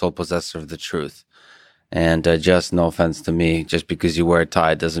the sole possessor of the truth. And just no offense to me, just because you wear a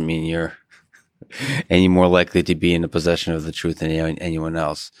tie doesn't mean you're any more likely to be in the possession of the truth than anyone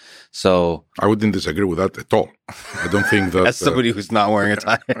else. So I wouldn't disagree with that at all. I don't think that as somebody who's not wearing a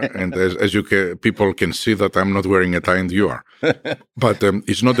tie, and as you people can see that I'm not wearing a tie and you are. But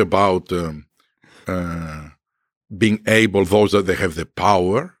it's not about being able, those that they have the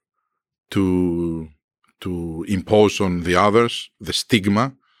power to impose on the others the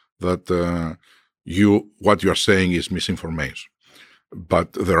stigma that what you are saying is misinformation.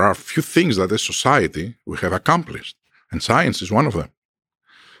 But there are a few things that as society we have accomplished, and science is one of them.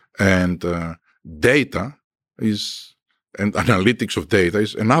 And data is, and analytics of data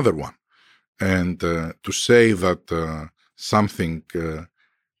is another one. And to say that something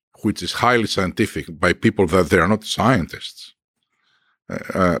which is highly scientific by people that they are not scientists,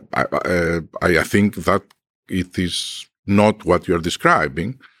 I think that it is not what you are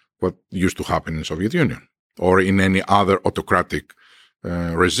describing, what used to happen in the Soviet Union or in any other autocratic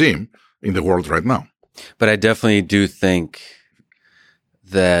regime in the world right now. But I definitely do think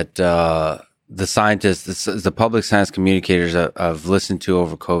that the scientists, the public science communicators I've listened to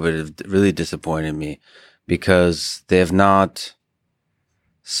over COVID have really disappointed me because they have not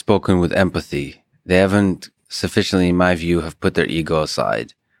spoken with empathy. They haven't sufficiently, in my view, have put their ego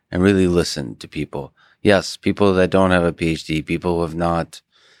aside and really listen to people. Yes, people that don't have a PhD, people who have not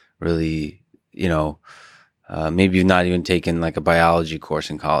really, maybe you've not even taken like a biology course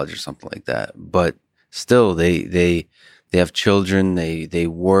in college or something like that. But still, they have children. They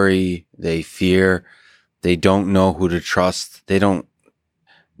worry. They fear. They don't know who to trust. They don't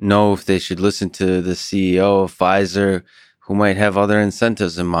know if they should listen to the CEO of Pfizer, who might have other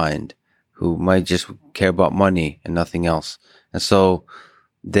incentives in mind, who might just care about money and nothing else. And so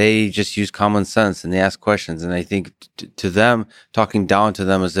they just use common sense and they ask questions. And I think to them, talking down to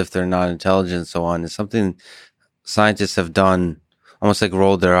them as if they're not intelligent and so on is something scientists have done, almost like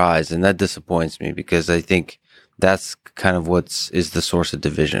rolled their eyes. And that disappoints me because I think that's kind of is the source of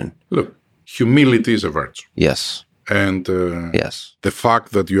division. Look, humility is a virtue. Yes. And yes, the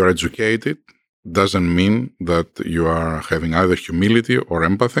fact that you are educated doesn't mean that you are having either humility or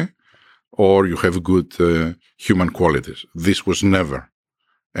empathy, or you have good human qualities. This was never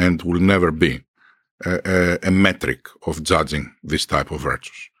and will never be a metric of judging this type of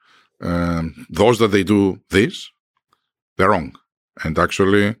virtues. Those that they do this, they're wrong. And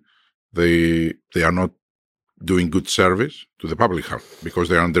actually, they are not doing good service to the public health because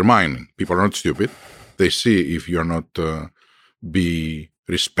they're undermining. People are not stupid. They see if you are not be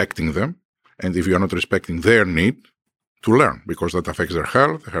respecting them, and if you are not respecting their need to learn, because that affects their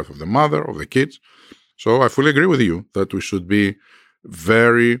health, the health of the mother, of the kids. So I fully agree with you that we should be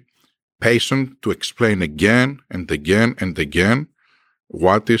very patient to explain again and again and again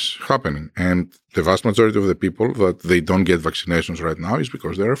what is happening. And the vast majority of the people that they don't get vaccinations right now is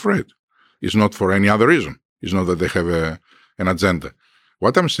because they're afraid. It's not for any other reason. It's not that they have an agenda.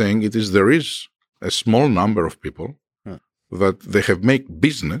 What I'm saying is there is a small number of people that they have made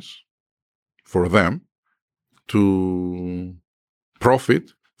business for them to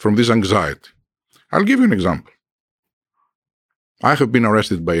profit from this anxiety. I'll give you an example. I have been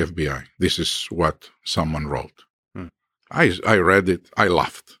arrested by FBI. This is what someone wrote. I read it. I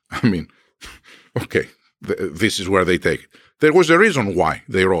laughed. I mean, okay, this is where they take it. There was a reason why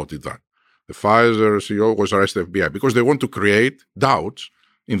they wrote it that. The Pfizer CEO was arrested by FBI because they want to create doubts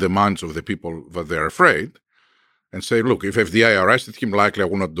in the minds of the people that they're afraid and say, look, if FDA arrested him, likely I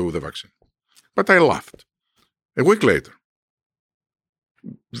will not do the vaccine. But I laughed. A week later,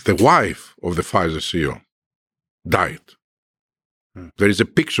 the wife of the Pfizer CEO died. There is a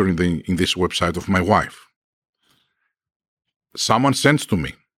picture in this website of my wife. Someone sends to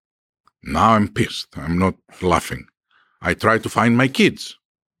me. Now I'm pissed. I'm not laughing. I try to find my kids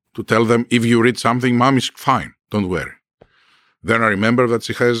to tell them, if you read something, mom is fine. Don't worry. Then I remember that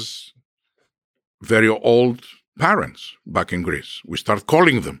she has very old parents back in Greece. We start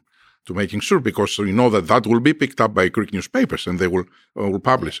calling them to making sure, because we know that will be picked up by Greek newspapers and they will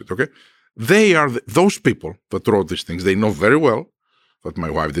publish it, okay? They are those people that wrote these things. They know very well that my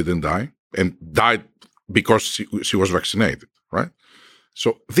wife didn't die and died because she was vaccinated, right?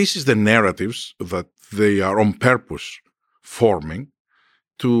 So this is the narratives that they are on purpose forming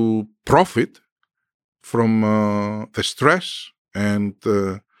to profit from the stress and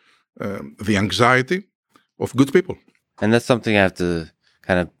the anxiety of good people. And that's something I have to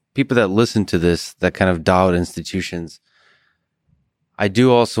kind of, people that listen to this, that kind of doubt institutions, I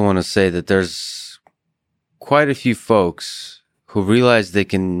do also want to say that there's quite a few folks who realize they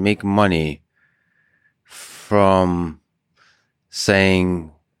can make money from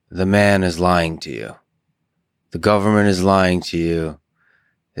saying the man is lying to you. The government is lying to you.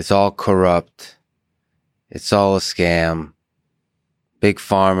 It's all corrupt. It's all a scam. Big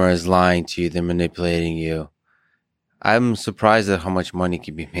Pharma is lying to you. They're manipulating you. I'm surprised at how much money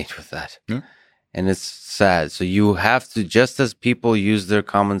can be made with that. Yeah. And it's sad. So you have to, just as people use their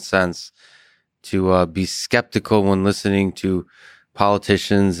common sense to be skeptical when listening to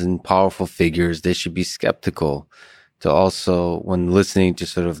politicians and powerful figures, they should be skeptical to also when listening to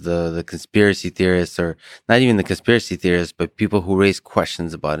sort of the conspiracy theorists, or not even the conspiracy theorists, but people who raise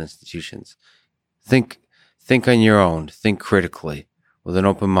questions about institutions. Think on your own. Think critically with an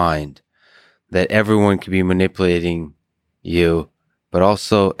open mind that everyone can be manipulating you, but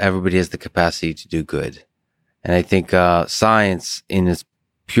also everybody has the capacity to do good. And I think science in its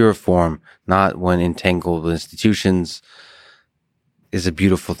pure form, not when entangled with institutions, is a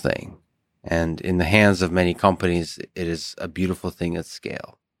beautiful thing. And in the hands of many companies, it is a beautiful thing at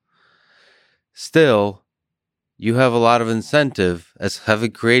scale. Still, you have a lot of incentive, as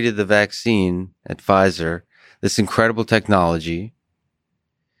having created the vaccine at Pfizer, this incredible technology,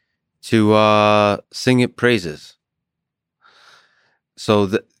 to sing it praises.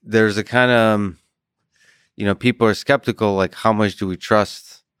 So there's a kind of, people are skeptical, like how much do we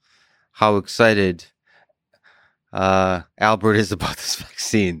trust? How excited? Albert is about this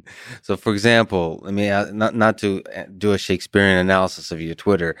vaccine. So, for example, I mean, not to do a Shakespearean analysis of your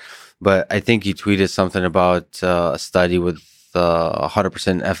Twitter, but I think you tweeted something about a study with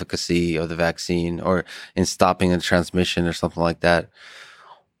 100% efficacy of the vaccine, or in stopping the transmission, or something like that.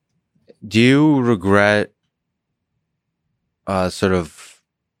 Do you regret sort of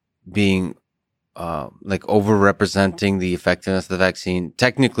being like overrepresenting the effectiveness of the vaccine,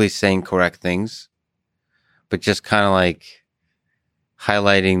 technically saying correct things, but just kind of like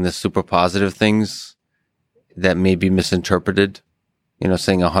highlighting the super positive things that may be misinterpreted,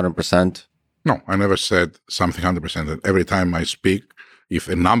 saying 100%? No, I never said something 100%. And every time I speak, if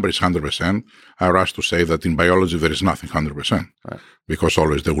a number is 100%, I rush to say that in biology there is nothing 100%. Right. Because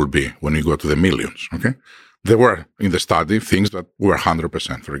always there will be when you go to the millions, okay? There were in the study things that were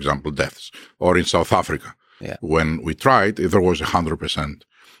 100%, for example, deaths. Or in South Africa, when we tried, there was 100%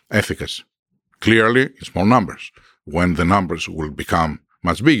 efficacy. Clearly, in small numbers. When the numbers will become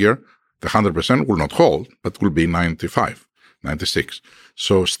much bigger, the 100% will not hold, but will be 95, 96.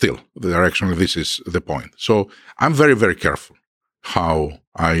 So still, directionally, this is the point. So I'm very, very careful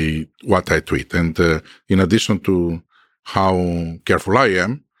what I tweet. And in addition to how careful I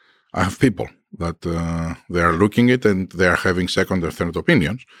am, I have people that they are looking at it and they are having second or third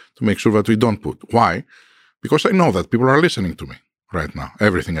opinions to make sure that we don't put. Why? Because I know that people are listening to me right now,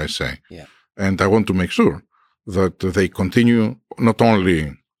 everything I say. Yeah. And I want to make sure that they continue not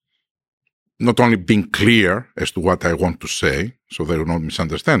only being clear as to what I want to say, so there are no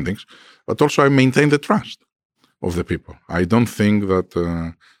misunderstandings, but also I maintain the trust of the people. I don't think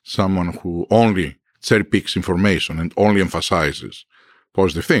that someone who only cherry picks information and only emphasizes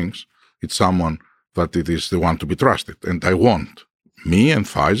positive things, it's someone that it is the one to be trusted. And I want me and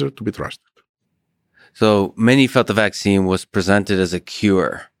Pfizer to be trusted. So many felt the vaccine was presented as a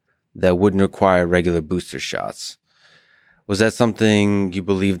cure that wouldn't require regular booster shots. Was that something you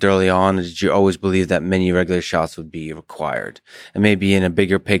believed early on, or did you always believe that many regular shots would be required? And maybe in a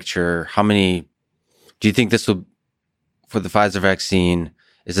bigger picture, how many do you think this will, for the Pfizer vaccine,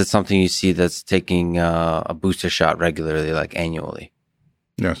 is it something you see that's taking a booster shot regularly, like annually?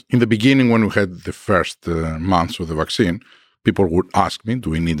 Yes. In the beginning, when we had the first months of the vaccine, people would ask me, do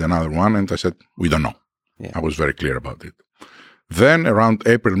we need another one? And I said, we don't know. Yeah. I was very clear about it. Then around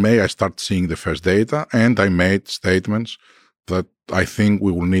April, May, I started seeing the first data, and I made statements that I think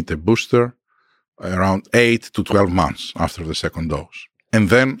we will need a booster around 8 to 12 months after the second dose. And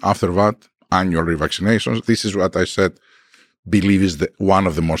then after that, annual revaccinations. This is what I said, believe is one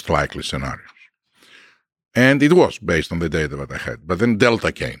of the most likely scenarios. And it was based on the data that I had. But then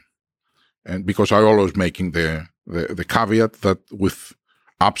Delta came. And because I always making the caveat that with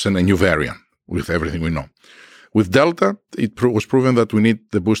absent a new variant, with everything we know. With Delta, it was proven that we need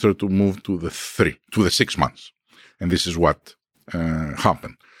the booster to move to the 6 months. And this is what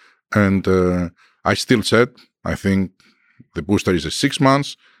happened. And I still said, I think the booster is 6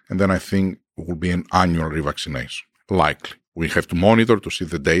 months, and then I think it will be an annual revaccination. Likely. We have to monitor to see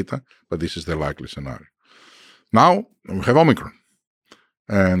the data, but this is the likely scenario. Now, we have Omicron.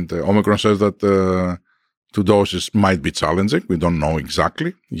 And Omicron says that 2 doses might be challenging. We don't know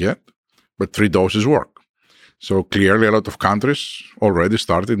exactly yet, but 3 doses work. So clearly a lot of countries already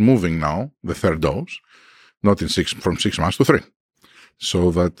started moving now the 3rd dose, not from 6 months to 3, so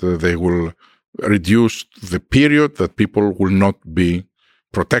that they will reduce the period that people will not be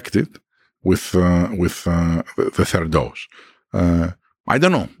protected with the 3rd dose. I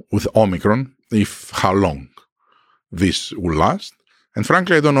don't know with Omicron how long this will last. And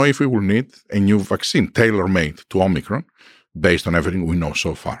frankly, I don't know if we will need a new vaccine tailor-made to Omicron based on everything we know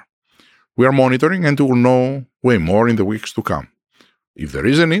so far. We are monitoring, and we will know way more in the weeks to come. If there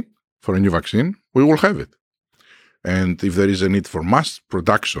is a need for a new vaccine, we will have it. And if there is a need for mass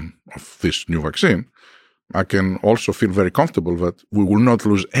production of this new vaccine, I can also feel very comfortable that we will not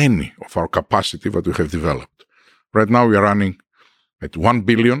lose any of our capacity that we have developed. Right now, we are running at 1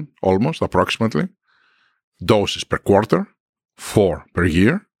 billion, almost, approximately, doses per quarter, 4 per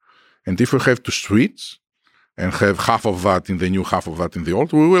year. And if we have to switch and have half of that in the new, half of that in the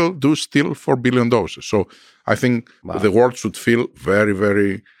old, we will do still 4 billion doses. So I think the world should feel very,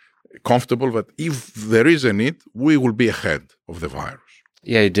 very comfortable that if there is a need, we will be ahead of the virus.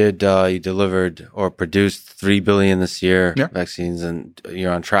 Yeah, you did. You delivered or produced 3 billion this year vaccines, and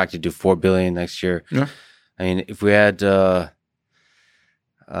you're on track to do 4 billion next year. Yeah. I mean, if we had a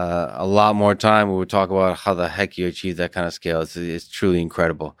lot more time, we would talk about how the heck you achieve that kind of scale. It's truly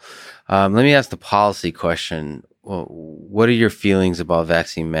incredible. Let me ask the policy question. Well, what are your feelings about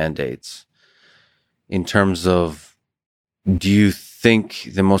vaccine mandates in terms of, do you think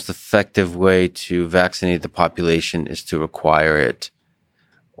the most effective way to vaccinate the population is to require it?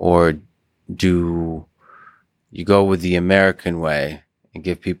 Or do you go with the American way and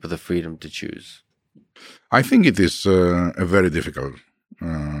give people the freedom to choose? I think it is a very difficult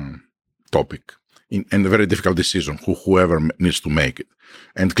topic and a very difficult decision, whoever needs to make it.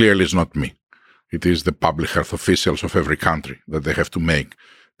 And clearly it's not me. It is the public health officials of every country that they have to make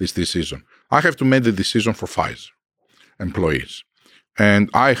this decision. I have to make the decision for Pfizer employees. And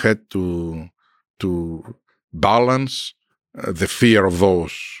I had to balance the fear of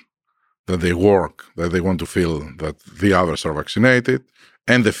those that they work, that they want to feel that the others are vaccinated,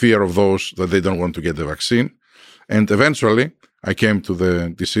 and the fear of those that they don't want to get the vaccine. And eventually, I came to the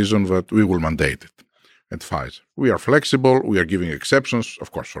decision that we will mandate it at Pfizer. We are flexible. We are giving exceptions,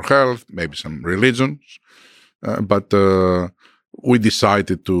 of course, for health, maybe some religions, but we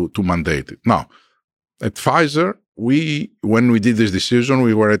decided to mandate it. Now, at Pfizer, when we did this decision,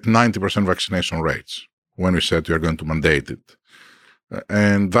 we were at 90% vaccination rates when we said we are going to mandate it.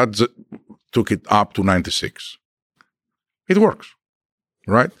 And that took it up to 96. It works,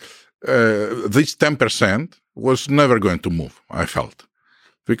 right? This 10% was never going to move, I felt.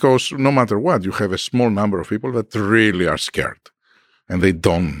 Because no matter what, you have a small number of people that really are scared and they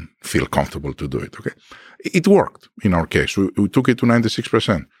don't feel comfortable to do it, okay? It worked in our case. We took it to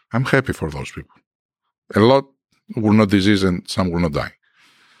 96%. I'm happy for those people. A lot will not disease and some will not die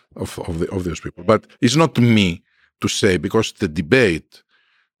of those people. But it's not to me to say, because the debate,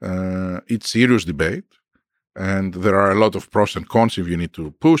 it's serious debate, and there are a lot of pros and cons if you need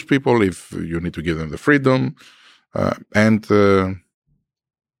to push people, if you need to give them the freedom, and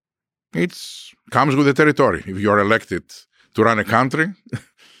it comes with the territory. If you are elected to run a country,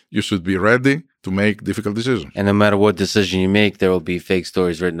 you should be ready to make difficult decisions. And no matter what decision you make, there will be fake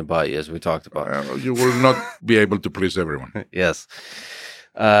stories written about you, as we talked about. You will not be able to please everyone. Yes.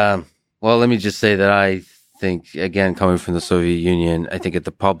 Well, let me just say that I think, again, coming from the Soviet Union, I think at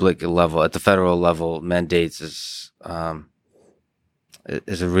the public level, at the federal level, mandates is a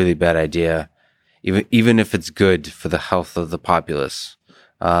really bad idea, even if it's good for the health of the populace.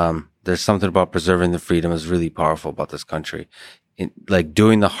 There's something about preserving the freedom is really powerful about this country. Like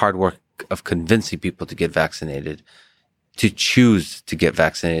doing the hard work of convincing people to get vaccinated, to choose to get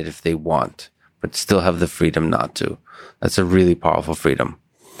vaccinated if they want, but still have the freedom not to. That's a really powerful freedom.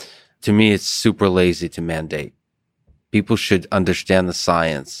 To me, it's super lazy to mandate. People should understand the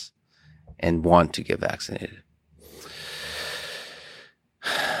science and want to get vaccinated.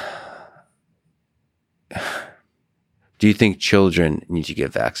 Do you think children need to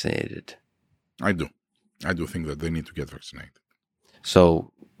get vaccinated? I do. I do think that they need to get vaccinated.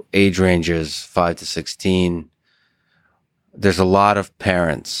 So age ranges 5 to 16. There's a lot of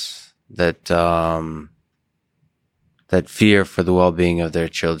parents that that fear for the well-being of their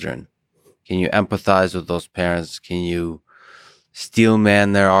children. Can you empathize with those parents? Can you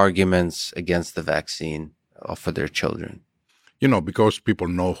steelman their arguments against the vaccine for their children? You know, because people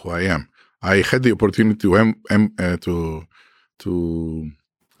know who I am. I had the opportunity to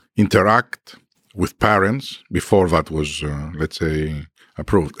interact with parents before that was, let's say,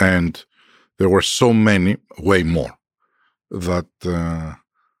 approved. And there were so many, way more, that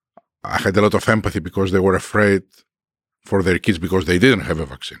I had a lot of empathy because they were afraid for their kids because they didn't have a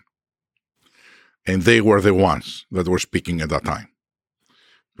vaccine. And they were the ones that were speaking at that time.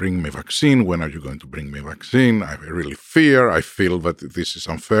 Bring me vaccine. When are you going to bring me vaccine? I really fear. I feel that this is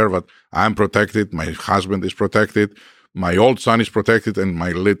unfair, but I'm protected. My husband is protected. My old son is protected. And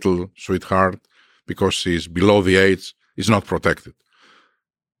my little sweetheart, because she's below the age, is not protected.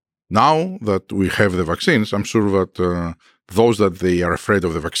 Now that we have the vaccines, I'm sure that those that they are afraid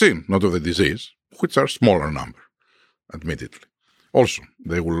of the vaccine, not of the disease, which are smaller number, admittedly. Also,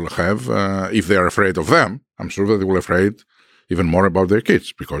 they will have, if they are afraid of them, I'm sure that they will be afraid even more about their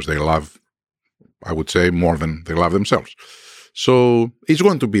kids because they love, I would say, more than they love themselves. So it's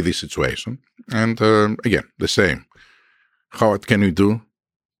going to be this situation. And again, the same. How can we do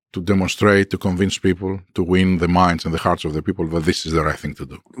to demonstrate, to convince people, to win the minds and the hearts of the people that this is the right thing to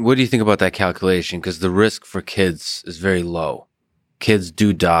do? What do you think about that calculation? Because the risk for kids is very low. Kids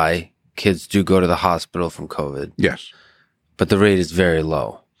do die. Kids do go to the hospital from COVID. Yes. But the rate is very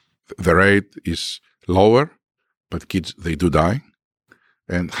low. The rate is lower, but kids, they do die.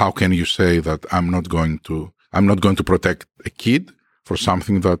 And how can you say that I'm not going to protect a kid for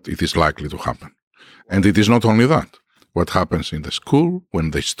something that it is likely to happen? And it is not only that. What happens in the school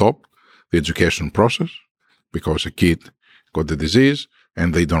when they stop the education process because a kid got the disease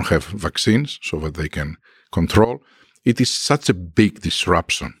and they don't have vaccines so that they can control. It is such a big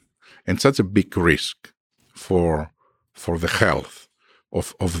disruption and such a big risk for the health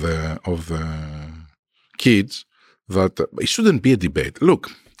of the kids that it shouldn't be a debate.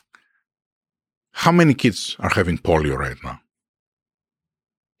 Look, how many kids are having polio right now?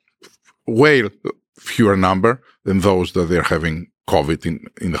 Way fewer number than those that they're having COVID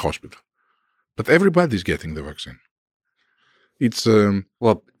in the hospital. But everybody's getting the vaccine. It's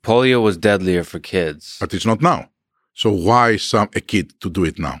well, polio was deadlier for kids, but it's not now. So why a kid to do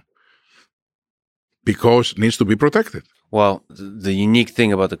it now? Because it needs to be protected. Well, the unique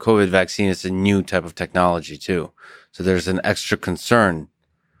thing about the COVID vaccine is a new type of technology too. So there's an extra concern.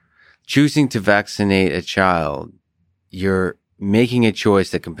 Choosing to vaccinate a child, you're making a choice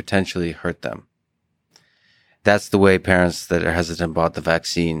that can potentially hurt them. That's the way parents that are hesitant about the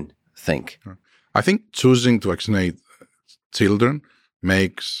vaccine think. I think choosing to vaccinate children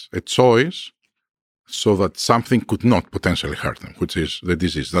makes a choice so that something could not potentially hurt them, which is the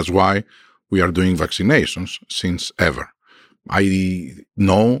disease. That's why we are doing vaccinations since ever. I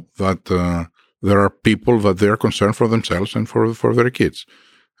know that there are people that they are concerned for themselves and for their kids.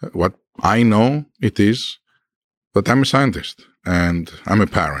 What I know it is that I'm a scientist and I'm a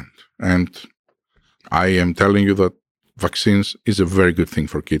parent, and I am telling you that vaccines is a very good thing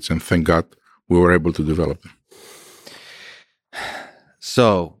for kids, and thank God we were able to develop them.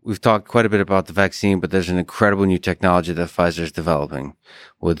 So we've talked quite a bit about the vaccine, but there's an incredible new technology that Pfizer is developing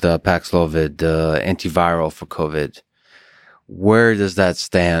with Paxlovid, antiviral for COVID. Where does that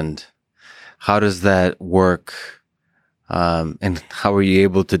stand? How does that work? And how are you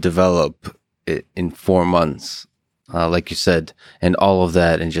able to develop it in 4 months, like you said, and all of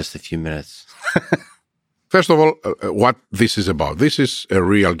that in just a few minutes? First of all, what this is about. This is a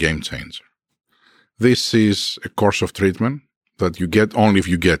real game changer. This is a course of treatment that you get only if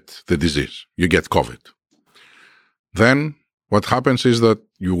you get the disease. You get COVID. Then what happens is that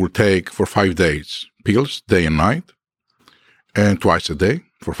you will take for 5 days pills, day and night, and twice a day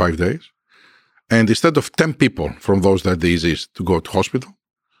for 5 days. And instead of 10 people from those that disease to go to hospital,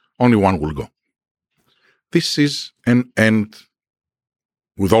 only one will go. This is and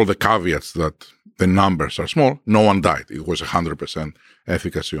with all the caveats that the numbers are small, no one died. It was 100%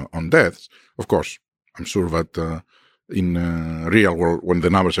 efficacy on deaths. Of course, I'm sure that in real world, when the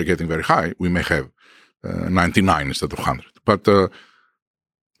numbers are getting very high, we may have 99 instead of 100. But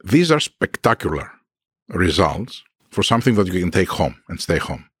these are spectacular results for something that you can take home and stay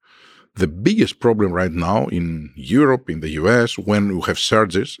home. The biggest problem right now in Europe, in the US, when we have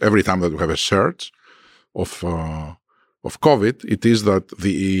surges, every time that we have a surge of COVID, it is that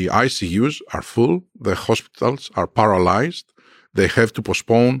the ICUs are full, the hospitals are paralyzed, they have to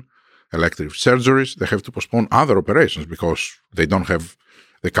postpone elective surgeries, they have to postpone other operations because they don't have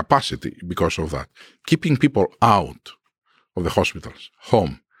the capacity because of that. Keeping people out of the hospitals,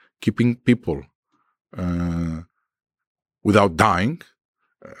 home, keeping people without dying,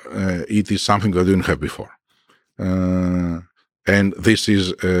 it is something that we didn't have before. And this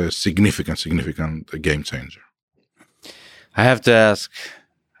is a significant game changer. I have to ask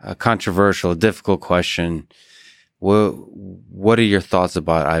a controversial, difficult question. What are your thoughts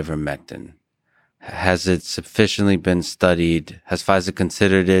about ivermectin? Has it sufficiently been studied? Has Pfizer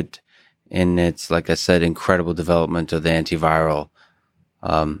considered it in its, like I said, incredible development of the antiviral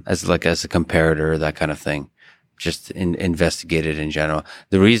as a comparator, that kind of thing? Just investigated in general.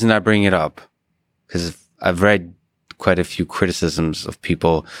 The reason I bring it up, because I've read quite a few criticisms of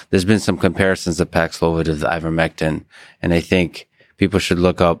people. There's been some comparisons of Paxlovid to the ivermectin, and I think people should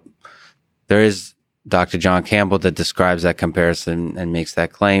look up. There is Dr. John Campbell that describes that comparison and makes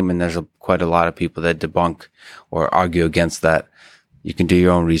that claim, and there's quite a lot of people that debunk or argue against that. You can do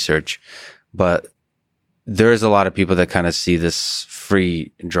your own research, but there is a lot of people that kind of see this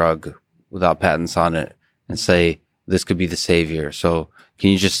free drug without patents on it and say this could be the savior. So can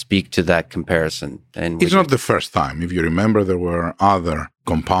you just speak to that comparison? And it's not the first time. If you remember, there were other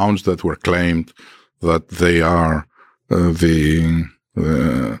compounds that were claimed that they are the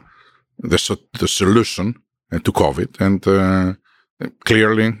solution to COVID, and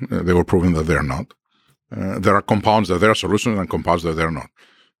clearly they were proven that they're not. There are compounds that are solutions and compounds that they're not.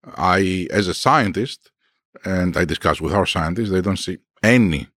 I, as a scientist, and I discuss with our scientists, they don't see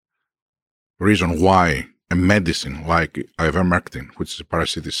any reason why a medicine like ivermectin, which is a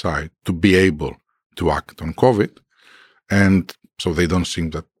parasiticide, to be able to act on COVID. And so they don't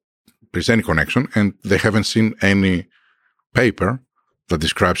think that there's any connection, and they haven't seen any paper that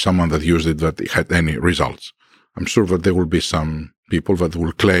describes someone that used it that it had any results. I'm sure that there will be some people that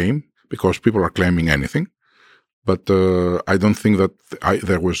will claim, because people are claiming anything, but I don't think that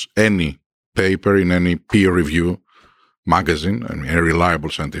there was any paper in any peer review magazine, I mean, a reliable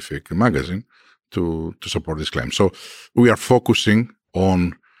scientific magazine, to support this claim. So we are focusing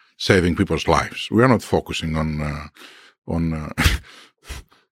on saving people's lives. We are not focusing on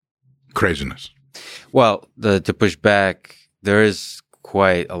craziness. Well, to push back, there is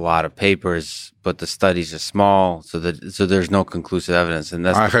quite a lot of papers, but the studies are small, so there's no conclusive evidence, and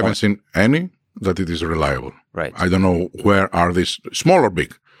I haven't seen any that it is reliable. Right. I don't know where are these, small or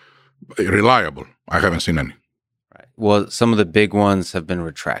big, reliable. I haven't seen any. Right. Well, some of the big ones have been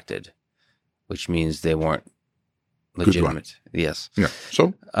retracted, which means they weren't legitimate. Yes. Yeah.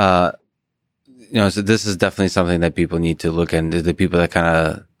 So, so this is definitely something that people need to look at. The people that kind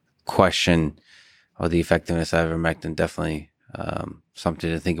of question the effectiveness of ivermectin, definitely something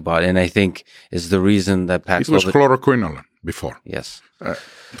to think about. And I think is the reason that Paxlovid... It was chloroquine before. Yes.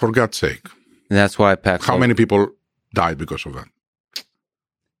 For God's sake. And that's why Paxlovid... How many people died because of that?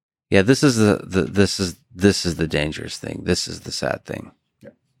 Yeah, this is the dangerous thing. This is the sad thing.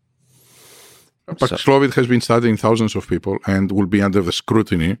 Yeah. Paxlovid has been studied in thousands of people and will be under the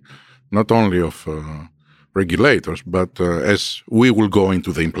scrutiny not only of regulators, but as we will go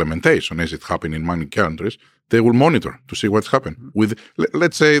into the implementation, as it happened in many countries, they will monitor to see what's happened.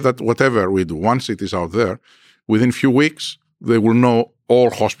 Let's say that whatever we do, once it is out there, within a few weeks, they will know all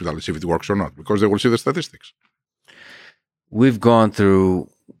hospitals if it works or not, because they will see the statistics. We've gone through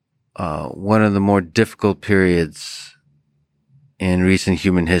one of the more difficult periods in recent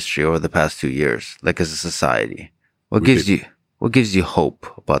human history over the past 2 years, like as a society. What gives you hope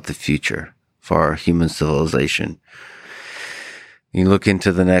about the future for our human civilization? You look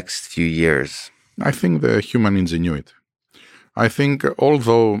into the next few years. I think the human ingenuity. I think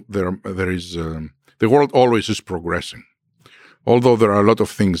although there is the world always is progressing, although there are a lot of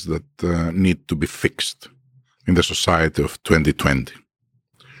things that need to be fixed in the society of 2020.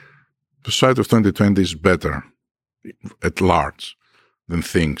 The society of 2020 is better at large than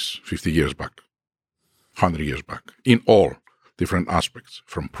things 50 years back, 100 years back, in all different aspects,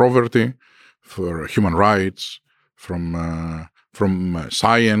 from poverty, for human rights, from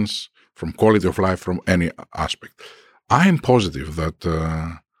science, from quality of life, from any aspect. I am positive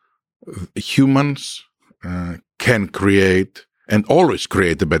that humans can create and always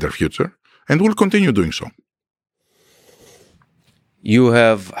create a better future and will continue doing so. You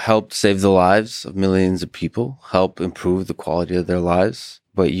have helped save the lives of millions of people, help improve the quality of their lives,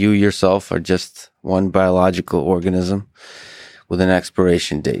 but you yourself are just one biological organism with an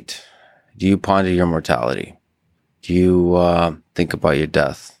expiration date. Do you ponder your mortality? Do you think about your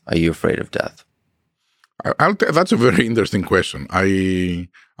death? Are you afraid of death? That's a very interesting question.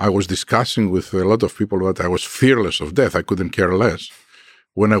 I was discussing with a lot of people that I was fearless of death. I couldn't care less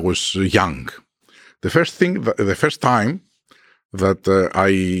when I was young. The first time that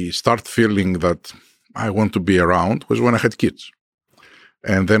I start feeling that I want to be around was when I had kids.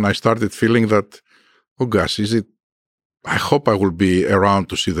 And then I started feeling that, oh gosh, I hope I will be around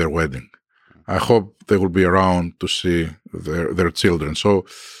to see their wedding. I hope they will be around to see their children. So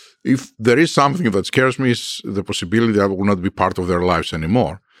if there is something that scares me, is the possibility I will not be part of their lives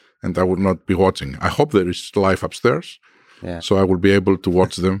anymore and I will not be watching. I hope there is life upstairs. Yeah. So I will be able to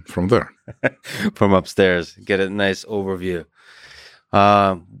watch them from there. From upstairs. Get a nice overview.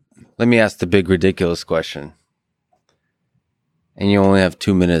 Let me ask the big ridiculous question. And you only have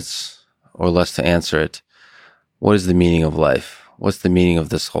 2 minutes or less to answer it. What is the meaning of life? What's the meaning of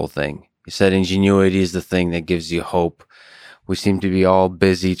this whole thing? You said ingenuity is the thing that gives you hope. We seem to be all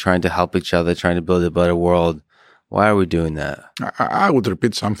busy trying to help each other, trying to build a better world. Why are we doing that? I would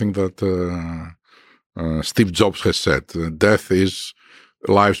repeat something that Steve Jobs has said. Death is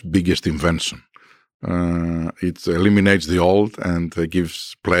life's biggest invention. It eliminates the old and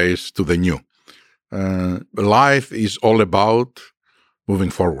gives place to the new. Life is all about moving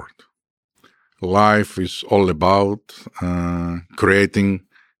forward. Life is all about creating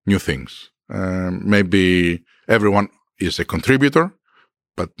new things. Maybe everyone is a contributor,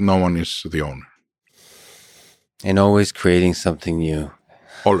 but no one is the owner. And always creating something new.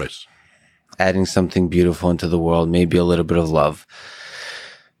 Always. Adding something beautiful into the world, maybe a little bit of love.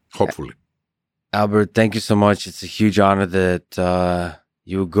 Hopefully. Albert, thank you so much. It's a huge honor that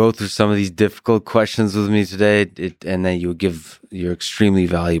you would go through some of these difficult questions with me today, and that you would give your extremely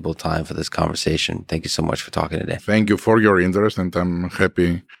valuable time for this conversation. Thank you so much for talking today. Thank you for your interest, and I'm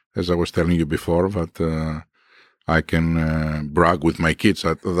happy, as I was telling you before, that I can brag with my kids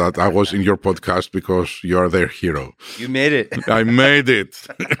that I was in your podcast because you are their hero. You made it. I made it.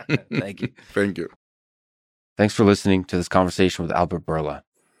 Thank you. Thank you. Thanks for listening to this conversation with Albert Bourla.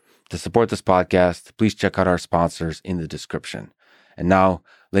 To support this podcast, please check out our sponsors in the description. And now,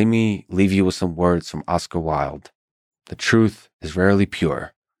 let me leave you with some words from Oscar Wilde. The truth is rarely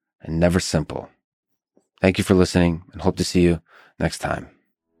pure and never simple. Thank you for listening and hope to see you next time.